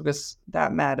voices because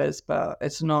that matters, but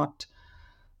it's not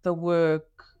the work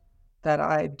that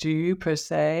I do per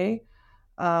se.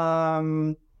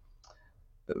 But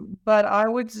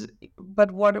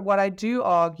what I do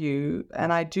argue,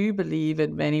 and I do believe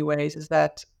in many ways, is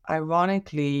that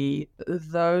ironically,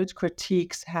 those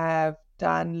critiques have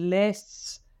done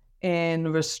less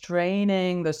in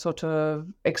restraining the sort of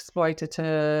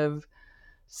exploitative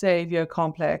savior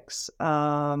complex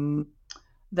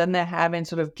than they have in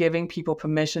sort of giving people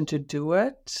permission to do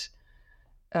it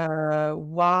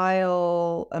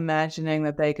while imagining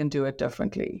that they can do it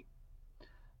differently.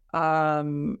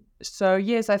 So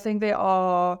yes, I think there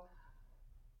are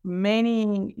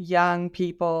many young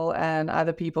people and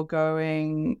other people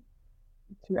going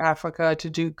to Africa to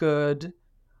do good,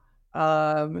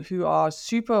 who are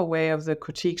super aware of the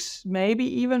critiques, maybe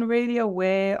even really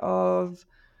aware of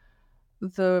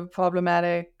the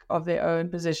problematic of their own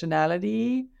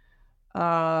positionality.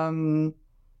 And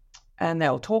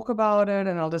they'll talk about it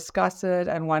and they'll discuss it,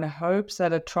 and one hopes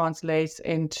that it translates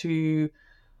into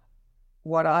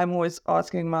what I'm always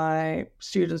asking my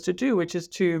students to do, which is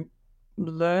to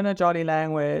learn a jolly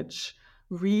language,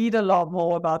 read a lot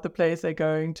more about the place they're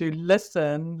going to,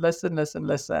 listen.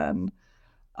 And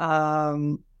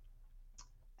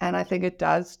I think it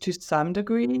does to some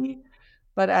degree.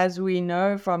 But as we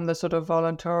know from the sort of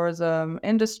volunteerism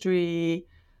industry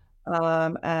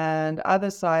and other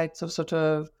sites of sort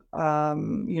of,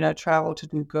 travel to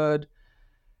do good,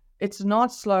 it's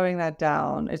not slowing that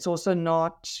down. It's also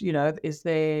not, are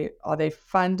there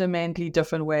fundamentally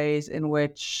different ways in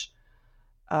which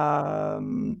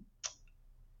the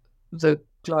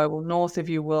global north, if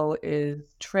you will, is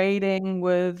trading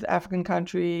with African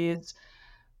countries?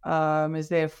 Is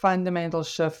there a fundamental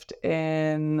shift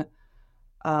in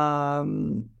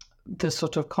the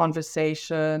sort of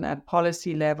conversation at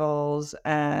policy levels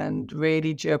and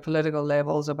really geopolitical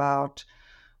levels about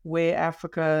where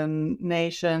African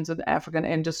nations and African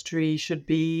industry should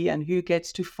be, and who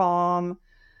gets to farm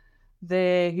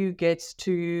there, who gets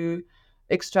to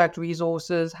extract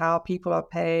resources, how people are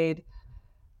paid?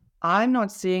 I'm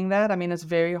not seeing that. I mean, it's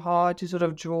very hard to sort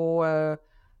of draw a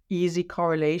easy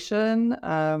correlation.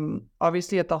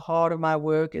 Obviously, at the heart of my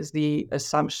work is the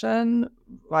assumption,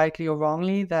 rightly or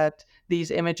wrongly, that these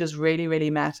images really,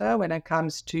 really matter when it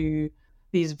comes to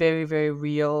these very, very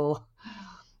real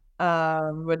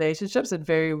relationships and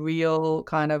very real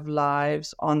kind of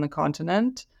lives on the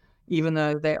continent, even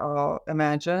though they are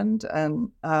imagined.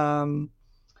 And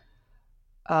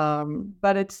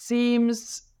but it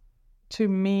seems to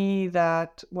me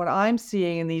that what I'm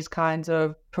seeing in these kinds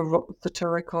of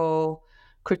satirical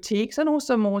critiques, and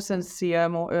also more sincere,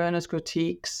 more earnest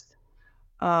critiques,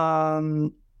 is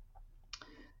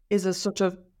a sort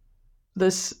of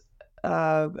this,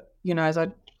 as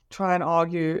I try and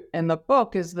argue in the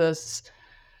book, is this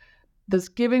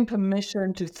giving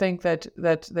permission to think that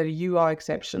you are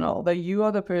exceptional, that you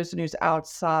are the person who's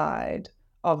outside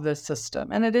of the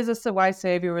system. And it is white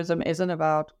saviorism isn't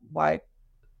about white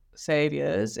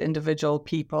saviors, individual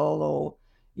people, or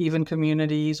even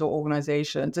communities or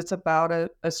organizations. It's about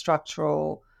a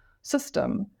structural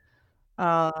system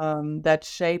that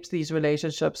shapes these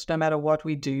relationships no matter what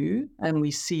we do. And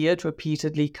we see it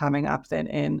repeatedly coming up then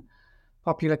in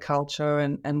popular culture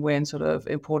and when sort of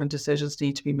important decisions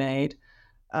need to be made.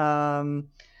 And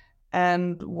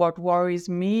what worries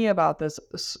me about this,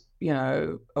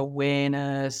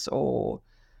 awareness or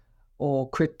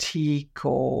critique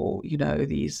or,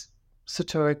 these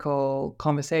satirical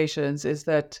conversations, is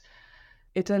that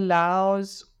it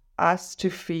allows us to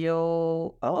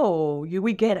feel,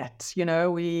 we get it.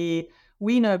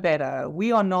 we know better.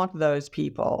 We are not those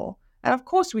people. And of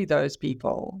course we're those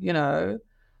people,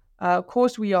 of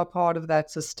course we are part of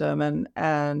that system,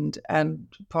 and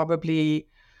probably,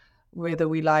 whether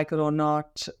we like it or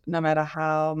not, no matter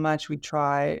how much we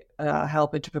try,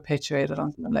 helping to perpetuate it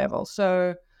on some level.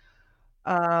 So,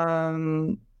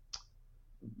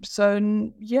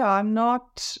 yeah, I'm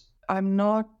not. I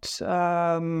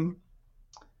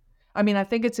mean, I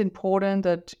think it's important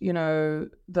that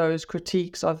those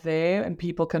critiques are there, and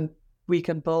we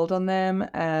can build on them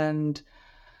and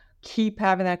keep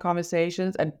having that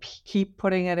conversations and keep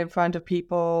putting it in front of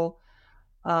people.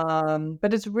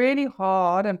 But it's really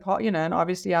hard, and and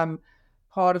obviously I'm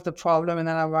part of the problem, and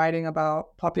then I'm writing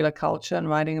about popular culture and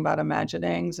writing about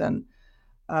imaginings and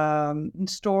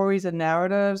stories and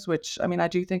narratives, which, I mean, I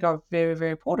do think are very,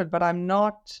 very important, but I'm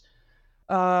not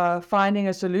finding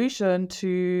a solution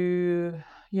to,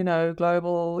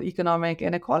 global economic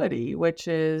inequality, which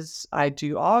is, I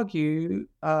do argue,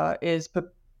 is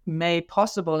made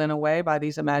possible in a way by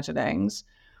these imaginings.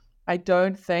 I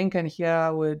don't think, and here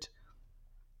I would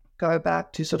go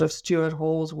back to sort of Stuart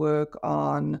Hall's work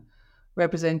on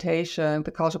representation,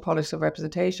 the cultural politics of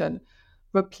representation.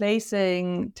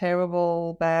 Replacing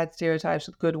terrible, bad stereotypes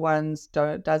with good ones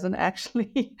doesn't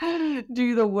actually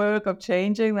do the work of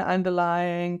changing the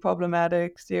underlying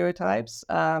problematic stereotypes.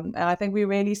 And I think we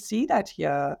really see that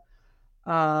here.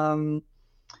 But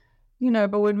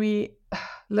when we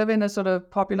live in a sort of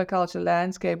popular culture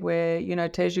landscape where,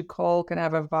 Teju Cole can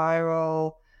have a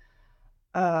viral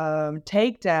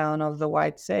takedown of the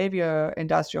white savior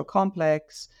industrial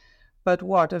complex, but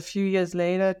a few years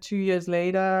later, 2 years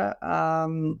later,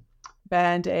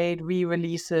 Band Aid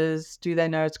re-releases Do They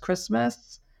Know It's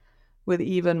Christmas with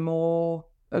even more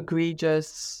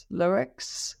egregious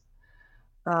lyrics,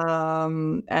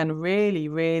 and really,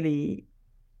 really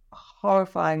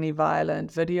horrifyingly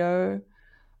violent video.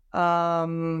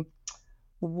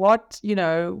 What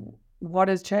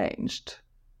has changed?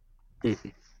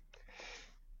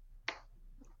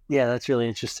 Yeah, that's really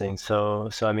interesting. So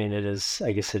I mean,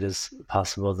 I guess it is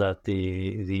possible that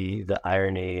the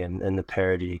irony and the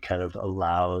parody kind of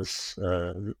allows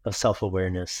a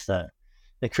self-awareness that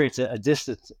creates a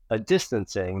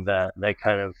distancing that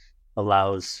kind of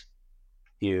allows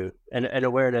you an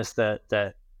awareness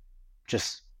that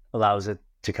just allows it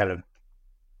to kind of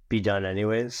be done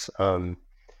anyways. You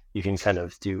can kind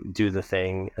of do the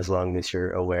thing as long as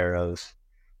you're aware of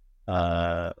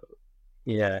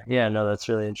yeah, no, that's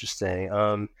really interesting.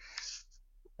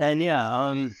 And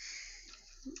yeah,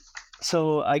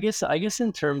 so I guess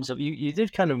in terms of you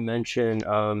did kind of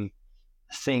mention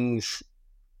things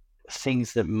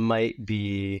that might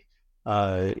be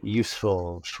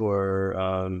useful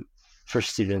for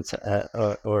students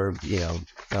or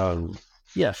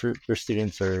yeah, for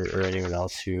students or anyone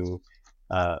else who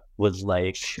would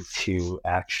like to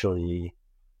actually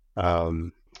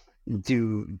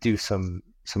do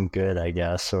some good, I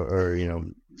guess, or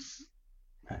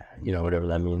whatever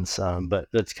that means. But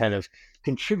that's kind of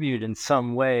contribute in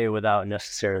some way without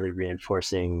necessarily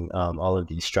reinforcing all of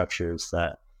these structures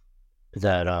that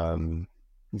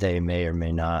they may or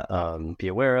may not be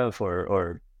aware of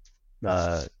or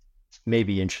may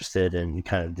be interested in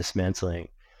kind of dismantling.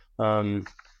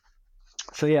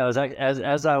 So yeah,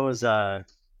 as I was I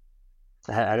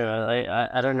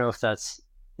don't know if that's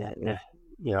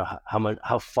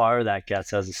how far that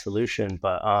gets as a solution,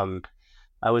 but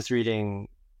I was reading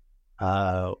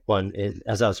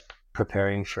as I was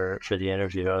preparing for the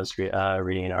interview. I was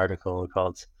reading an article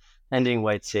called "Ending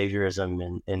White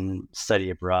Saviorism in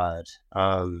Study Abroad,"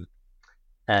 and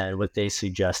what they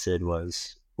suggested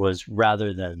was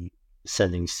rather than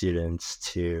sending students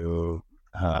to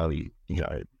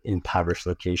impoverished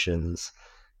locations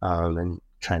and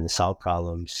trying to solve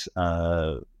problems,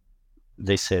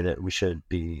 they say that we should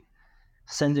be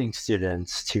sending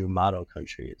students to model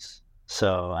countries.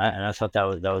 So I thought that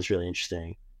was really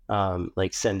interesting.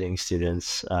 Like sending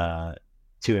students to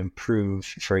improve,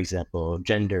 for example,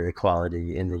 gender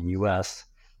equality in the U.S.,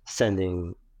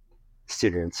 sending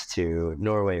students to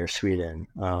Norway or Sweden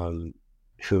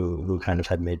who kind of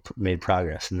had made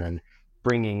progress, and then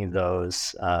bringing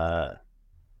those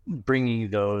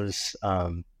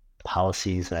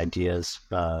policies and ideas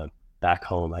back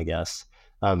home, I guess,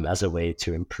 as a way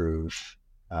to improve,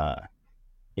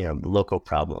 local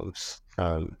problems.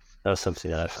 That was something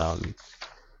that I found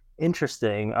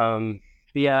interesting.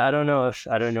 But yeah, I don't know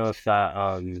if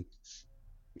that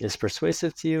is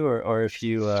persuasive to you, or if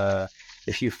you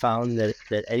found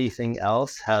that anything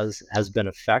else has been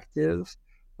effective.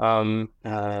 Well,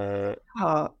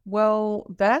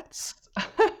 that's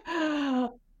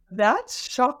That's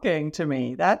shocking to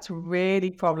me. That's really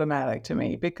problematic to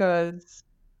me because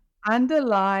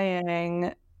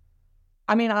underlying,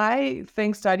 I mean, I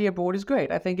think study abroad is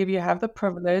great. I think if you have the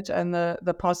privilege and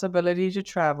the possibility to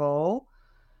travel,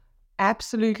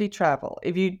 absolutely travel.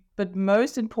 But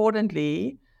most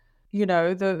importantly, what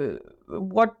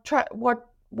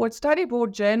study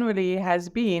abroad generally has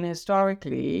been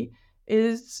historically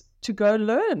is to go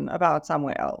learn about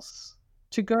somewhere else,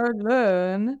 to go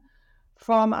learn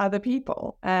from other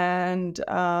people. And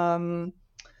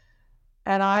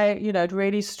it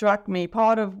really struck me.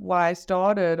 Part of why I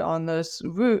started on this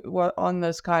route, on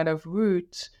this kind of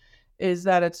route, is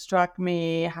that it struck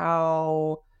me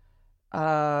how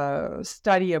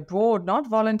study abroad, not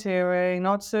volunteering,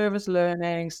 not service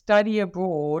learning, study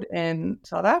abroad in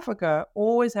South Africa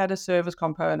always had a service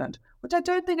component, which I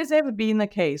don't think has ever been the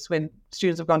case when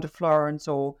students have gone to Florence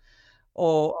or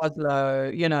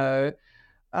Oslo,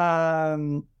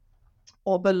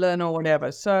 or Berlin or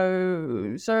whatever.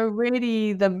 So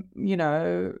really the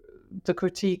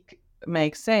critique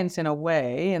makes sense in a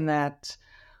way, in that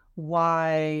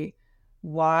why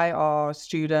are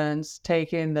students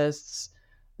taking this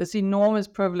enormous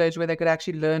privilege where they could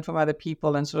actually learn from other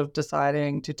people and sort of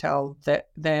deciding to tell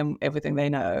them everything they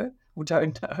know or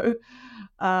don't know.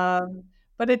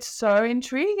 But it's so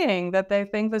intriguing that they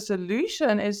think the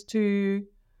solution is to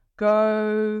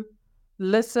go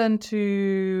listen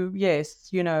to,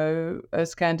 a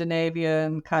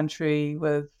Scandinavian country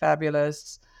with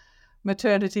fabulous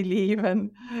maternity leave and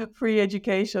free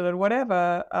education and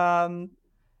whatever.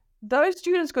 Those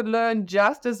students could learn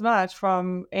just as much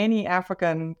from any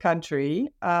African country.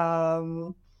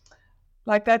 That's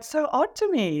so odd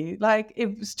to me. Like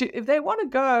if they want to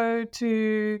go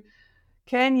to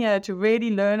Kenya to really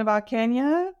learn about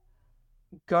Kenya,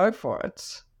 go for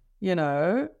it,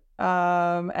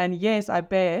 and yes, I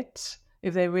bet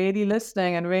if they're really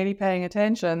listening and really paying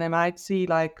attention, they might see,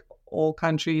 like all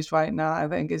countries right now, I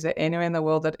think, is there anywhere in the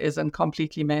world that isn't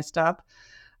completely messed up?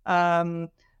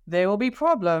 There will be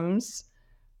problems,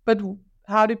 but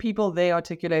how do people there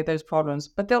articulate those problems?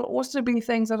 But there'll also be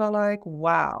things that are like,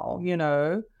 wow,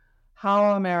 how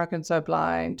are Americans so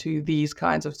blind to these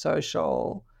kinds of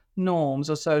social norms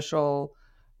or social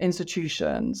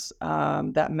institutions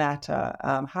that matter?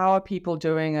 How are people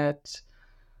doing it,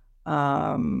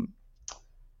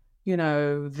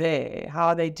 there? How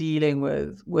are they dealing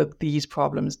with these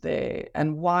problems there?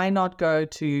 And why not go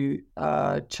to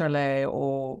Chile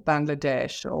or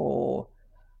Bangladesh or,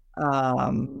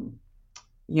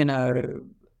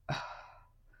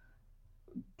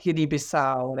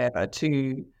 Guinea-Bissau, whatever,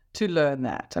 to learn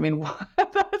that? I mean,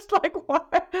 that's like, why?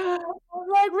 I'm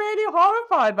like really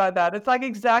horrified by that. It's like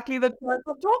exactly the type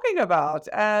I'm talking about.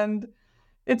 And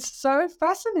it's so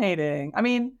fascinating. I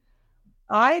mean,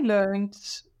 I learned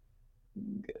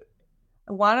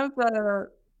one of the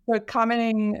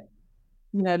coming,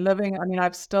 living, I mean,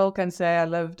 I still can say I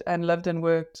lived and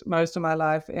worked most of my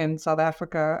life in South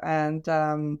Africa, and,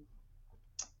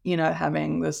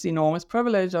 having this enormous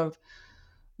privilege of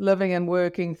living and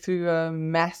working through a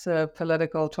massive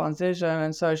political transition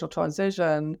and social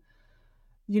transition.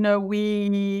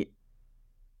 We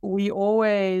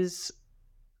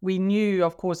knew,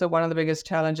 of course, that one of the biggest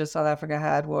challenges South Africa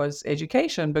had was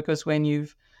education, because when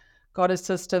you've got a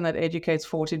system that educates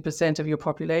 14% of your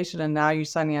population and now you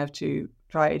suddenly have to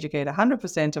try to educate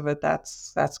 100% of it,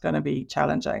 that's going to be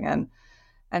challenging.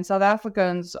 And South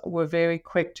Africans were very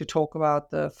quick to talk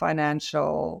about the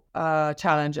financial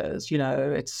challenges.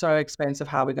 It's so expensive,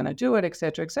 how we're going to do it, et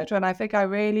cetera, et cetera. And I think I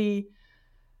really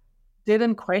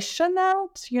didn't question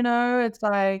that. It's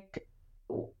like,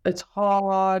 it's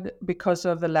hard because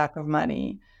of the lack of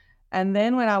money. And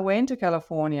then when I went to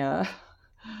California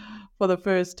for the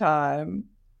first time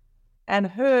and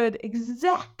heard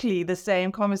exactly the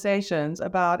same conversations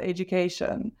about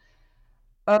education,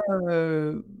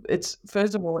 it's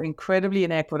first of all incredibly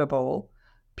inequitable.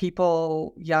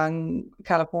 People, young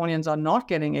Californians, are not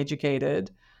getting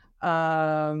educated.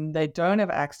 They don't have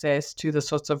access to the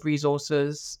sorts of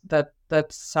resources that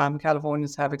some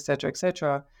Californians have, et cetera, et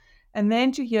cetera. And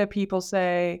then to hear people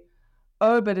say,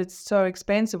 oh, but it's so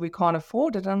expensive, we can't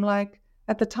afford it. I'm like,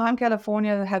 at the time,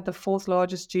 California had the 4th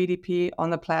largest GDP on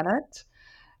the planet.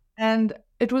 And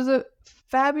it was a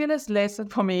fabulous lesson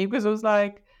for me, because it was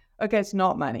like, okay, it's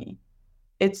not money.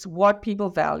 It's what people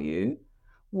value,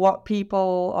 what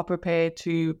people are prepared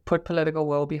to put political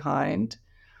will behind.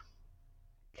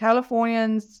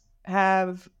 Californians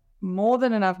have more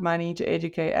than enough money to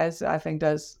educate, as I think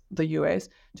does the US,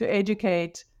 to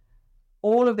educate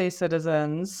all of their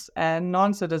citizens and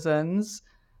non-citizens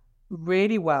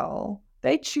really well.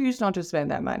 They choose not to spend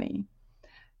that money.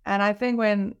 And I think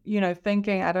when,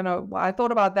 thinking, I don't know, I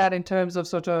thought about that in terms of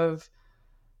sort of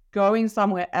going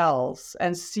somewhere else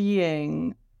and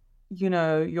seeing,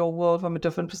 your world from a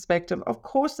different perspective. Of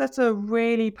course, that's a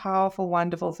really powerful,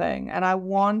 wonderful thing. And I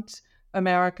want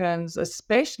Americans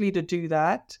especially to do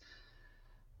that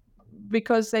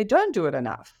because they don't do it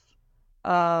enough.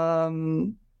 But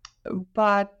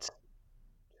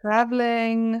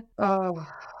traveling,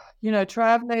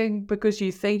 traveling because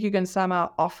you think you can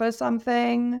somehow offer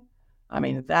something, I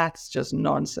mean, that's just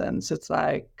nonsense. It's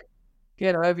like,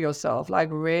 get over yourself. Like,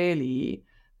 really,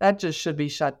 that just should be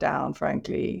shut down,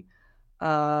 frankly.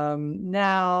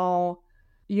 Now,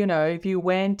 if you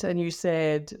went and you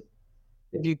said,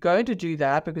 if you're going to do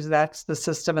that, because that's the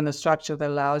system and the structure that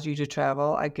allows you to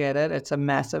travel, I get it. It's a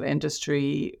massive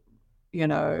industry,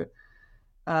 it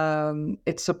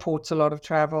supports a lot of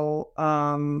travel.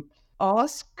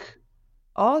 Ask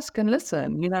and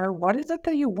listen, what is it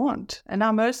that you want? And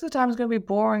now most of the time it's going to be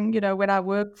boring. When I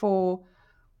work for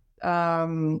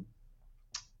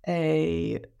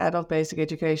a adult basic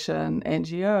education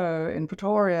NGO in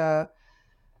Pretoria,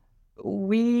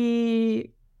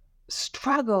 we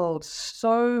struggled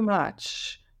so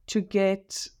much to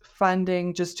get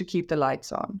funding just to keep the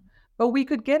lights on. But we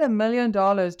could get $1 million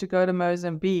to go to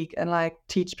Mozambique and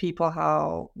teach people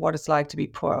what it's like to be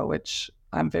poor, which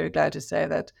I'm very glad to say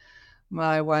that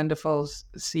my wonderful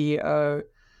CEO,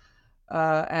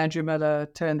 Andrew Miller,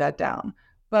 turned that down.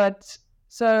 But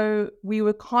so we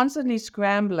were constantly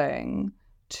scrambling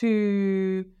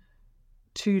to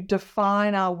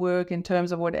define our work in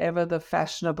terms of whatever the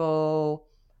fashionable,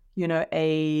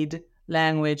 aid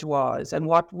language was, and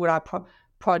what would our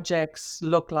projects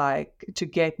look like to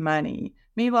get money.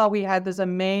 Meanwhile, we had this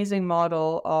amazing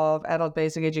model of adult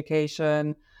basic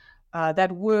education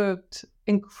that worked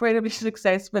incredibly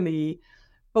successfully,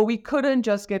 but we couldn't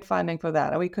just get funding for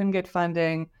that. And we couldn't get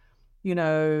funding,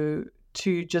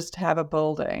 to just have a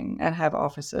building and have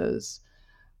offices.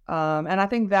 And I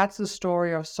think that's the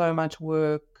story of so much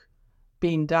work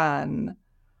being done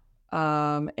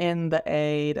in the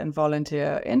aid and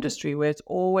volunteer industry, where it's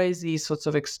always these sorts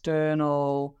of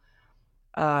external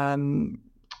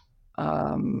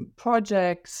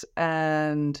projects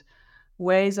and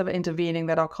ways of intervening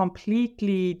that are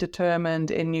completely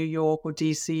determined in New York or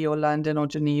DC or London or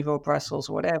Geneva or Brussels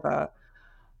or whatever.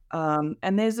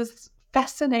 And there's this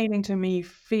fascinating to me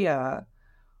fear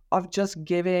of just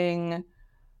giving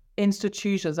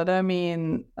institutions, I don't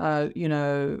mean,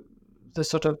 the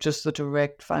sort of just the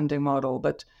direct funding model,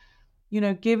 but,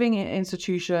 giving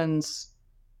institutions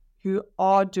who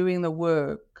are doing the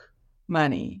work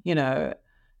money, and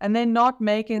then not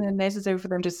making it necessary for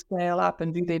them to scale up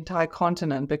and do the entire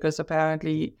continent, because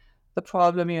apparently the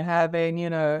problem you have in,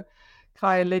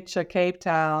 Khayelitsha, Cape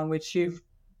Town, which you've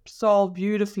solved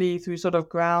beautifully through sort of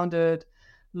grounded,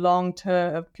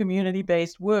 long-term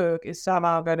community-based work, is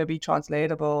somehow going to be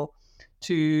translatable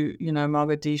to,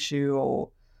 Mogadishu or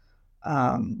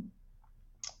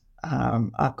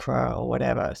Accra or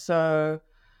whatever. So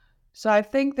I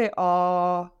think there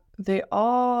are.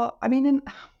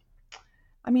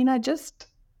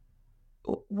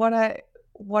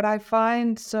 What I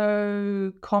find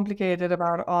so complicated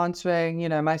about answering,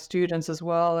 my students as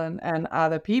well and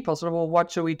other people, sort of, well, what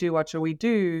should we do? What should we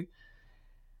do?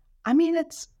 I mean,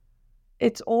 it's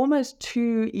almost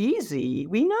too easy.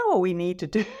 We know what we need to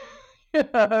do,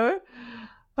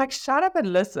 shut up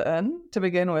and listen to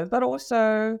begin with, but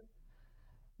also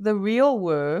the real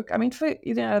work. I mean,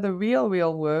 the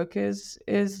real work is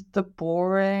the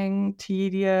boring,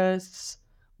 tedious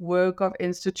work of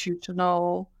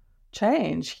institutional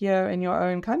change here in your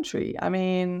own country. I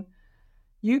mean,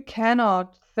 you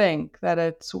cannot think that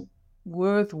it's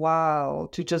worthwhile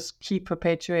to just keep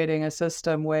perpetuating a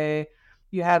system where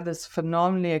you have this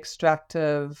phenomenally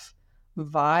extractive,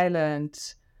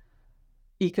 violent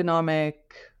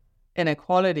economic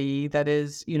inequality that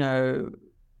is,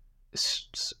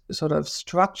 sort of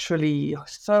structurally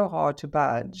so hard to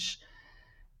budge.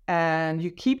 And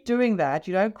you keep doing that,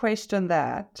 you don't question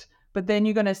that, but then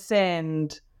you're going to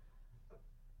send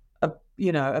a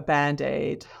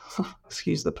Band-Aid,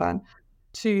 excuse the pun,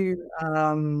 to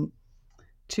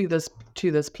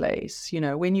this place.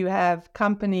 When you have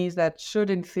companies that should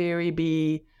in theory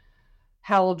be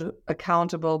held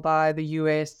accountable by the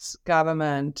US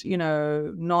government,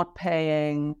 not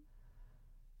paying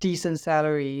decent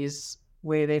salaries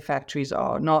where their factories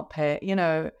are, not pay,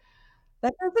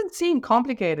 that doesn't seem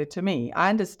complicated to me. I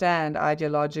understand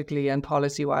ideologically and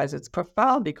policy-wise it's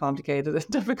profoundly complicated and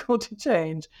difficult to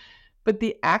change, but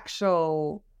the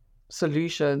actual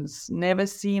solutions never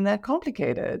seem that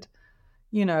complicated.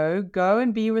 go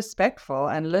and be respectful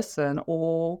and listen,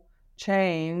 or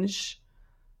change,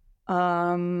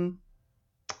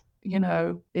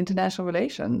 international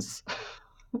relations.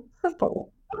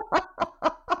 Simple.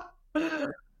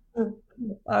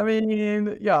 I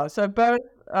mean, yeah, so both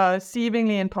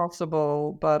seemingly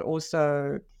impossible, but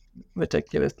also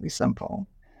ridiculously simple.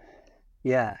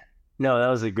 Yeah. No, that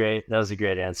was a great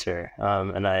answer.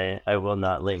 And I will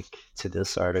not link to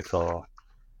this article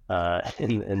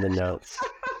in the notes.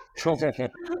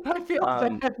 I feel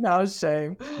bad now,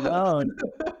 shame. No,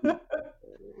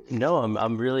 no, I'm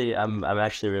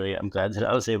actually really, I'm glad that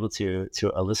I was able to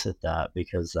elicit that,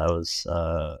 because that was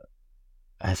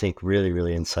I think really,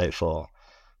 really insightful.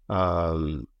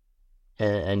 And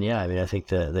yeah, I mean, I think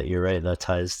that you're right. That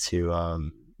ties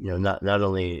to not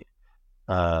only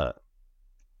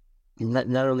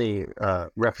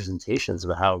representations,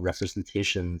 but how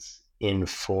representations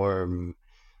inform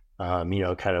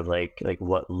kind of like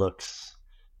what looks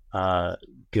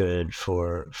good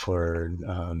for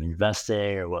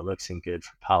investing, or what looks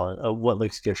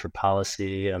good for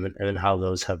policy, and how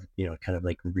those have kind of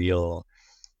like real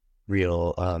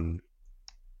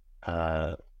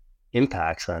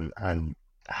impacts on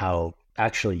how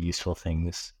actually useful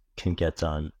things can get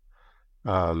done.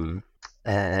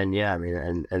 And yeah, I mean,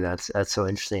 and that's so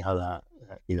interesting how that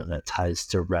that ties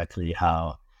directly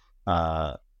how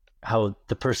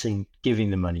the person giving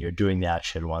the money or doing the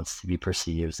action wants to be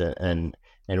perceived, and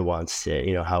wants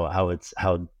to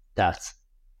how that's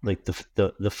like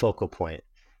the focal point,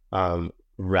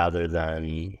 rather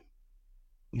than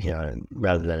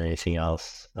anything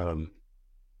else.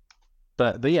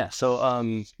 But yeah, so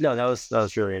no, that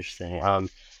was really interesting.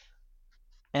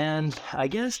 And I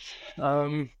guess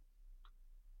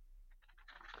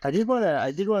I did want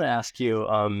to ask you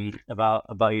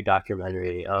about your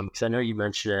documentary, because I know you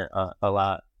mentioned it a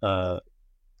lot, a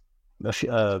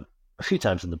few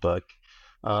times in the book,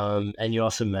 and you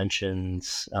also mentioned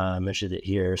it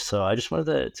here. So I just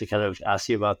wanted to kind of ask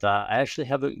you about that. I actually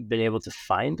haven't been able to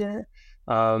find it.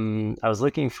 I was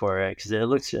looking for it because it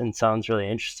looks and sounds really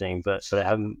interesting, but I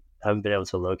haven't been able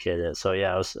to locate it. So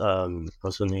yeah, I was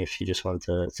wondering if you just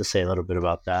wanted to say a little bit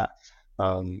about that.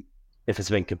 If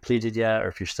it's been completed yet, or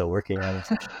if you're still working on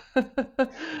it.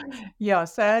 Yeah,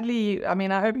 sadly, I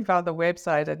mean, I hope you found the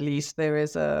website. At least there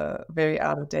is a very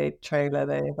out-of-date trailer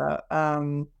there about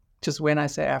just when I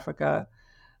say Africa.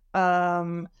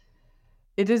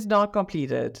 It is not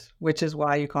completed, which is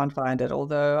why you can't find it.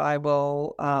 Although I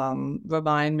will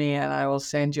remind me, and I will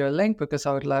send you a link, because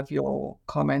I would love your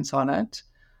comments on it.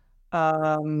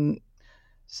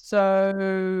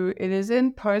 So it is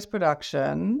in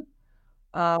post-production.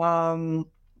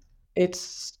 It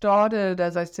started,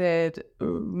 as I said,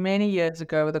 many years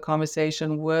ago with a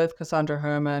conversation with Cassandra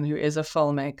Herman, who is a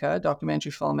filmmaker,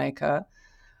 documentary filmmaker,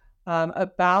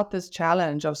 about this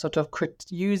challenge of sort of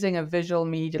using a visual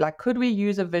media. Like, could we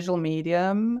use a visual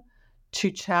medium to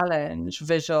challenge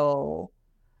visual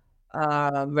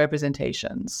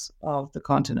representations of the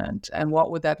continent? And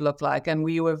what would that look like? And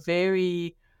we were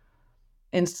very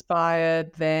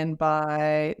inspired then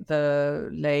by the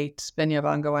late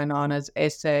Binyavanga Wainaina's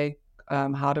essay,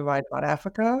 How to Write About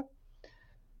Africa,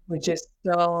 which is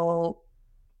still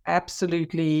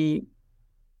absolutely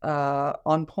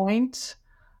on point.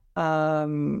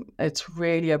 It's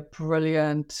really a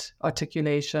brilliant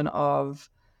articulation of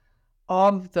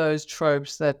those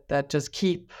tropes that just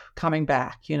keep coming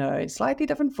back, in slightly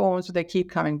different forms, but they keep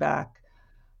coming back.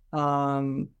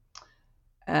 And,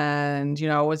 I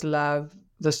always love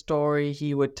the story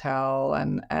he would tell.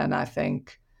 And I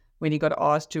think when he got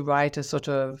asked to write a sort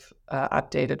of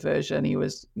updated version, he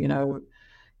was,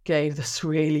 gave this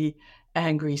really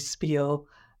angry spiel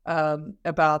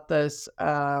about this,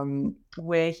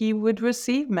 where he would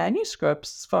receive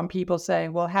manuscripts from people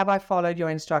saying, well, have I followed your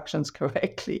instructions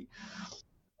correctly?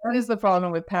 That is the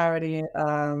problem with parody.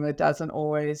 It doesn't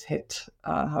always hit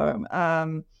home.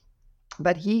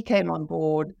 But he came on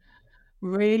board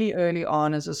really early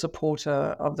on as a supporter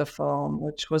of the film,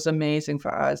 which was amazing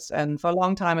for us. And for a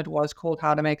long time, it was called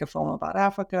How to Make a Film About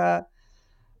Africa.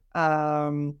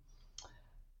 And,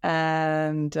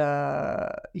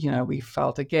 we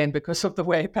felt, again, because of the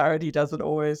way parody doesn't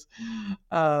always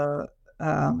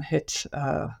hit,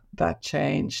 that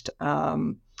changed.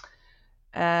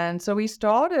 And so we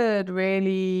started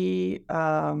really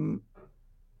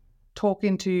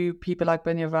talking to people like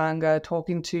Binyavanga,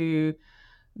 talking to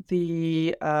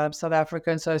the South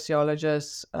African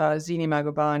sociologist Zini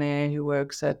Magubane, who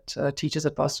teaches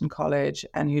at Boston College,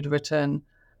 and who'd written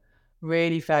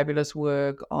really fabulous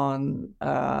work on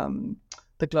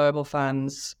the global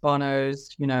funds,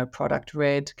 Bono's, Product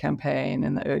Red campaign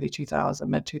in the early 2000s,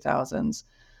 mid 2000s.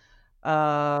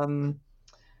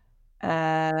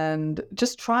 And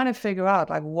just trying to figure out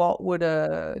like what would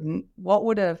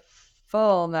a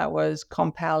film that was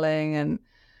compelling and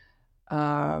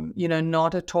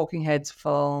not a talking heads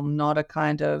film, not a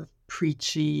kind of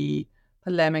preachy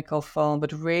polemical film,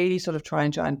 but really sort of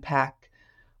trying to unpack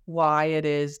why it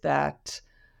is that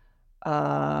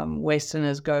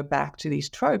Westerners go back to these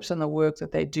tropes and the work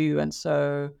that they do. And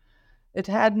so it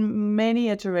had many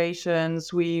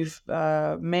iterations. We've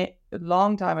met a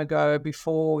long time ago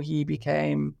before he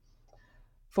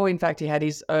had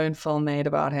his own film made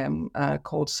about him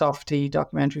called Softy,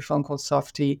 documentary film called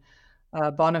Softy.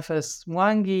 Boniface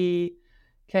Mwangi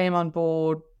came on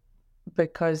board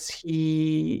because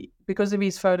of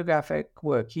his photographic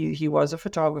work. He was a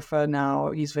photographer. Now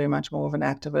he's very much more of an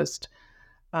activist.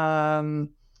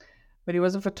 But he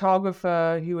was a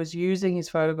photographer who was using his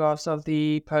photographs of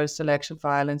the post-election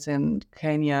violence in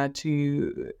Kenya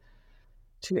to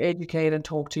educate and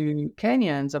talk to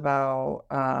Kenyans about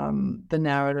the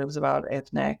narratives about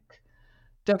ethnic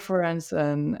difference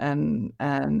and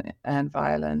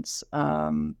violence.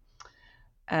 So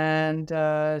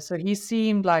he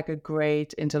seemed like a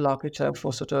great interlocutor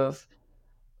for sort of,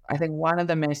 I think one of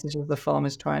the messages the film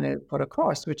is trying to put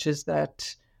across, which is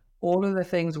that all of the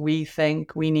things we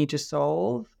think we need to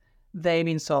solve, they've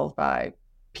been solved by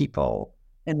people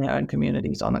in their own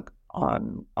communities on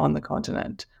the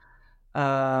continent.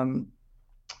 But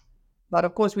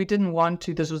of course, we didn't want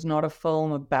to. This was not a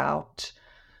film about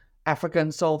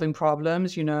Africans solving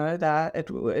problems. That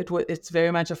it's very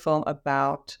much a film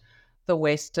about the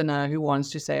Westerner who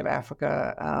wants to save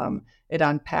Africa. It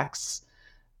unpacks.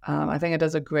 I think it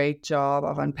does a great job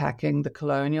of unpacking the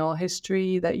colonial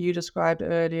history that you described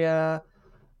earlier,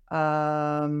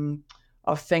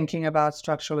 of thinking about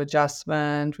structural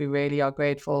adjustment. We really are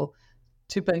grateful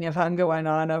to Binyavanga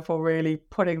Wainaina for really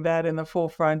putting that in the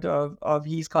forefront of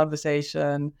his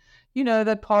conversation.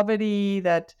 That poverty,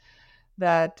 that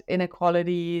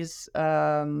inequalities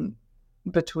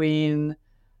between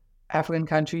African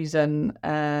countries and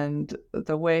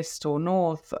the West or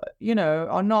North,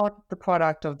 are not the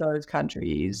product of those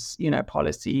countries,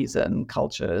 policies and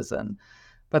cultures,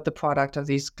 but the product of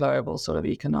these global sort of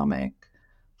economic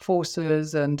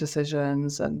forces and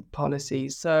decisions and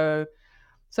policies. So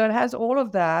it has all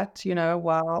of that,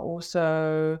 while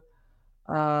also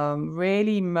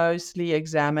really mostly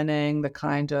examining the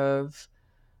kind of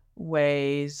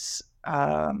ways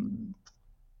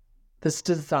this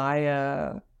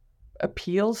desire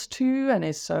appeals to and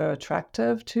is so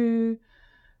attractive to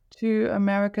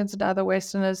Americans and other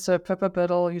Westerners. So Pippa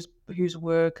Biddle, whose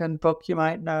work and book you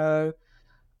might know,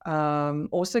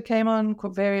 also came on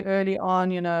very early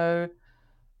on,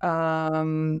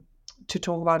 to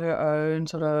talk about her own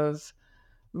sort of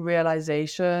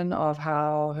realization of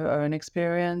how her own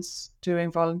experience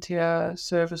doing volunteer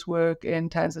service work in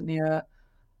Tanzania,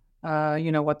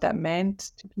 what that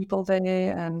meant to people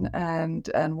there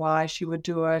and why she would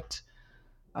do it.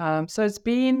 So it's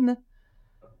been,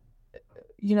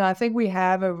 I think we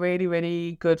have a really,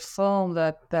 really good film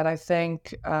that I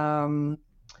think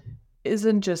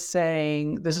isn't just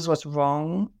saying this is what's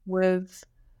wrong with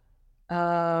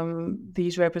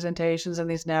these representations and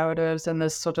these narratives and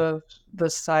this sort of the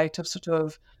sight of sort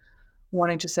of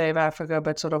wanting to save Africa,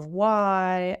 but sort of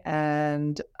why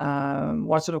and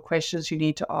what sort of questions you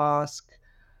need to ask.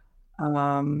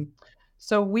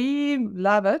 So we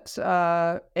love it.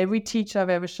 Every teacher I've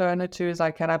ever shown it to is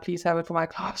like, can I please have it for my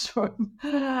classroom?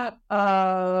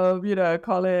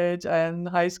 College and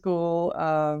high school.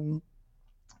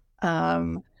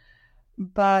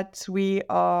 But we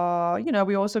are,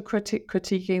 we're also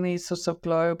critiquing these sorts of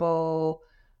global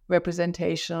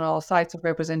representational sites of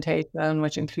representation,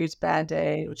 which includes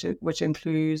Band-Aid, which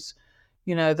includes,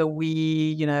 the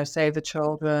We, Save the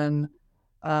Children.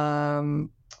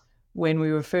 When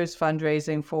we were first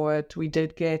fundraising for it, we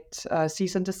did get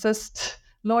cease and desist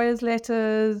lawyers'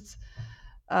 letters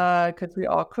because we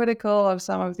are critical of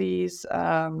some of these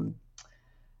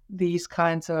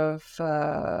kinds of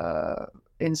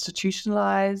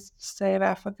institutionalized Save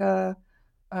Africa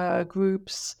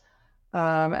groups.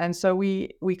 And so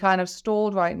we kind of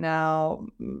stalled right now,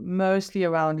 mostly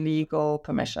around legal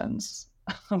permissions.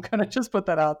 I'm going to just put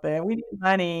that out there. We need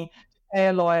money to pay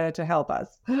a lawyer to help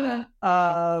us.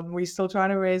 We're still trying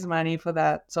to raise money for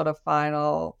that sort of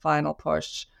final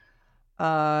push.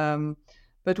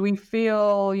 But we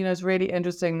feel, it's really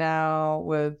interesting now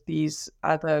with these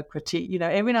other critique,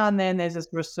 every now and then there's this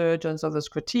resurgence of this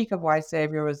critique of white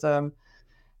saviorism.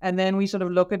 And then we sort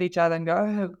of look at each other and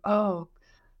go, oh,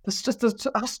 There's just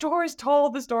our story's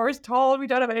told. The story's told. We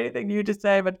don't have anything new to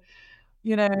say, but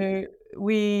we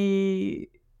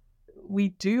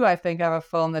do, I think, have a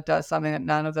film that does something that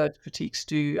none of those critiques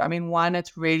do. I mean, one,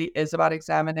 it really is about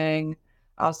examining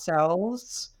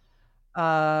ourselves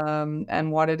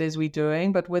and what it is we're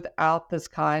doing, but without this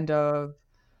kind of,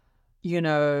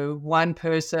 one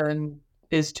person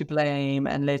is to blame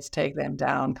and let's take them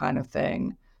down kind of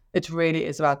thing. It really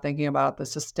is about thinking about the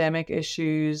systemic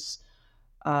issues,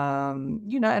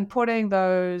 and putting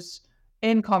those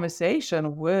in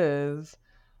conversation with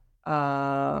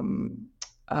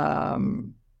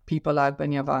people like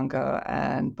Binyavanga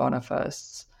and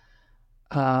Boniface.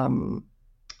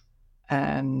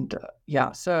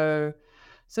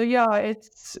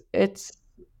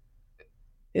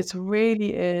 It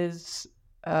really is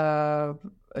a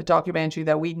documentary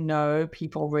that we know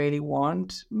people really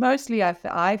want. Mostly,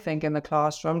 I think, in the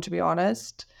classroom, to be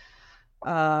honest.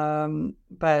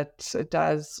 But it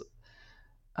does,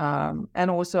 and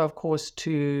also, of course,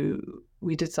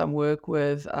 we did some work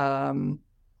with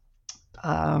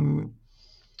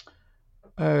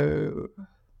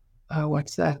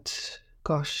what's that?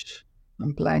 Gosh,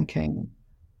 I'm blanking.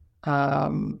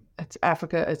 It's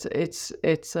Africa. It's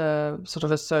a sort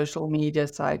of a social media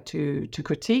site to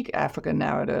critique African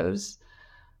narratives.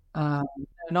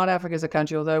 Not Africa as a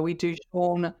country, although we do.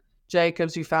 Sean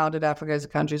Jacobs, who founded Africa as a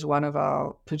Country, is one of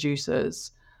our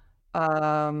producers.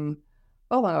 Oh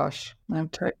my gosh, I'm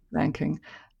totally blanking.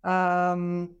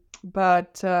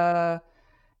 But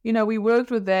we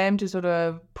worked with them to sort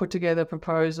of put together a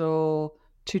proposal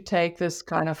to take this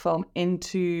kind of film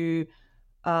into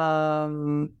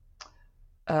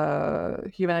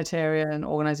humanitarian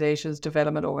organizations,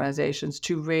 development organizations,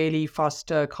 to really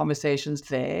foster conversations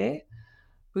there.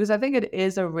 Because I think it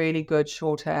is a really good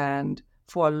shorthand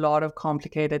for a lot of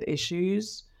complicated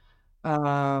issues,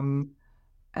 and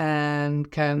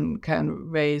can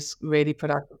raise really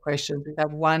productive questions. We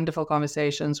have wonderful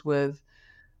conversations with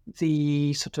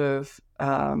the sort of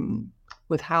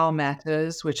with How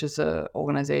Matters, which is an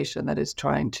organization that is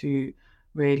trying to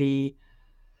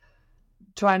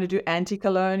do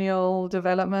anti-colonial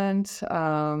development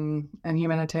and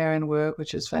humanitarian work,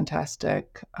 which is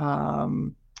fantastic.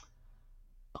 Oh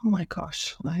my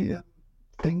gosh, I am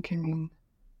thinking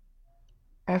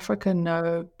Africa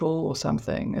No Bull or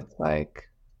something. It's like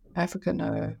Africa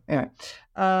No. Anyway,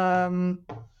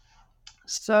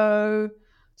 so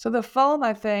the film,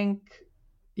 I think,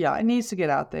 it needs to get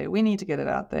out there. We need to get it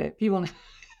out there. People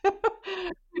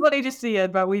need to see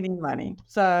it, but we need money.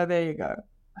 So there you go.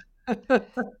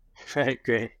 Right,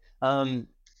 great.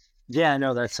 Yeah,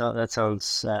 no, that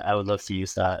sounds. I would love to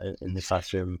use that in the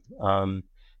classroom.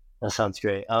 That sounds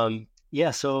great.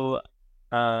 Yeah, so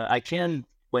I can,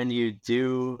 when you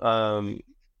do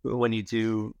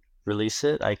release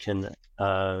it, I can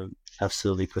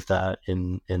absolutely put that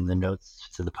in the notes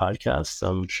to the podcast.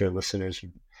 I'm sure listeners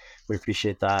would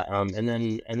appreciate that. And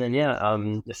then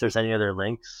if there's any other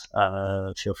links,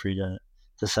 feel free to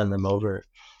send them over.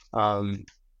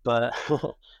 But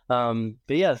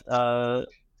yeah,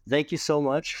 thank you so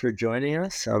much for joining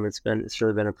us. It's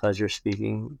really been a pleasure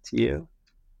speaking to you.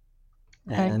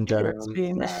 And it's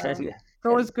been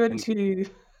always good to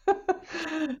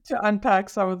unpack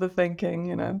some of the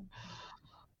thinking.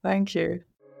 Thank you.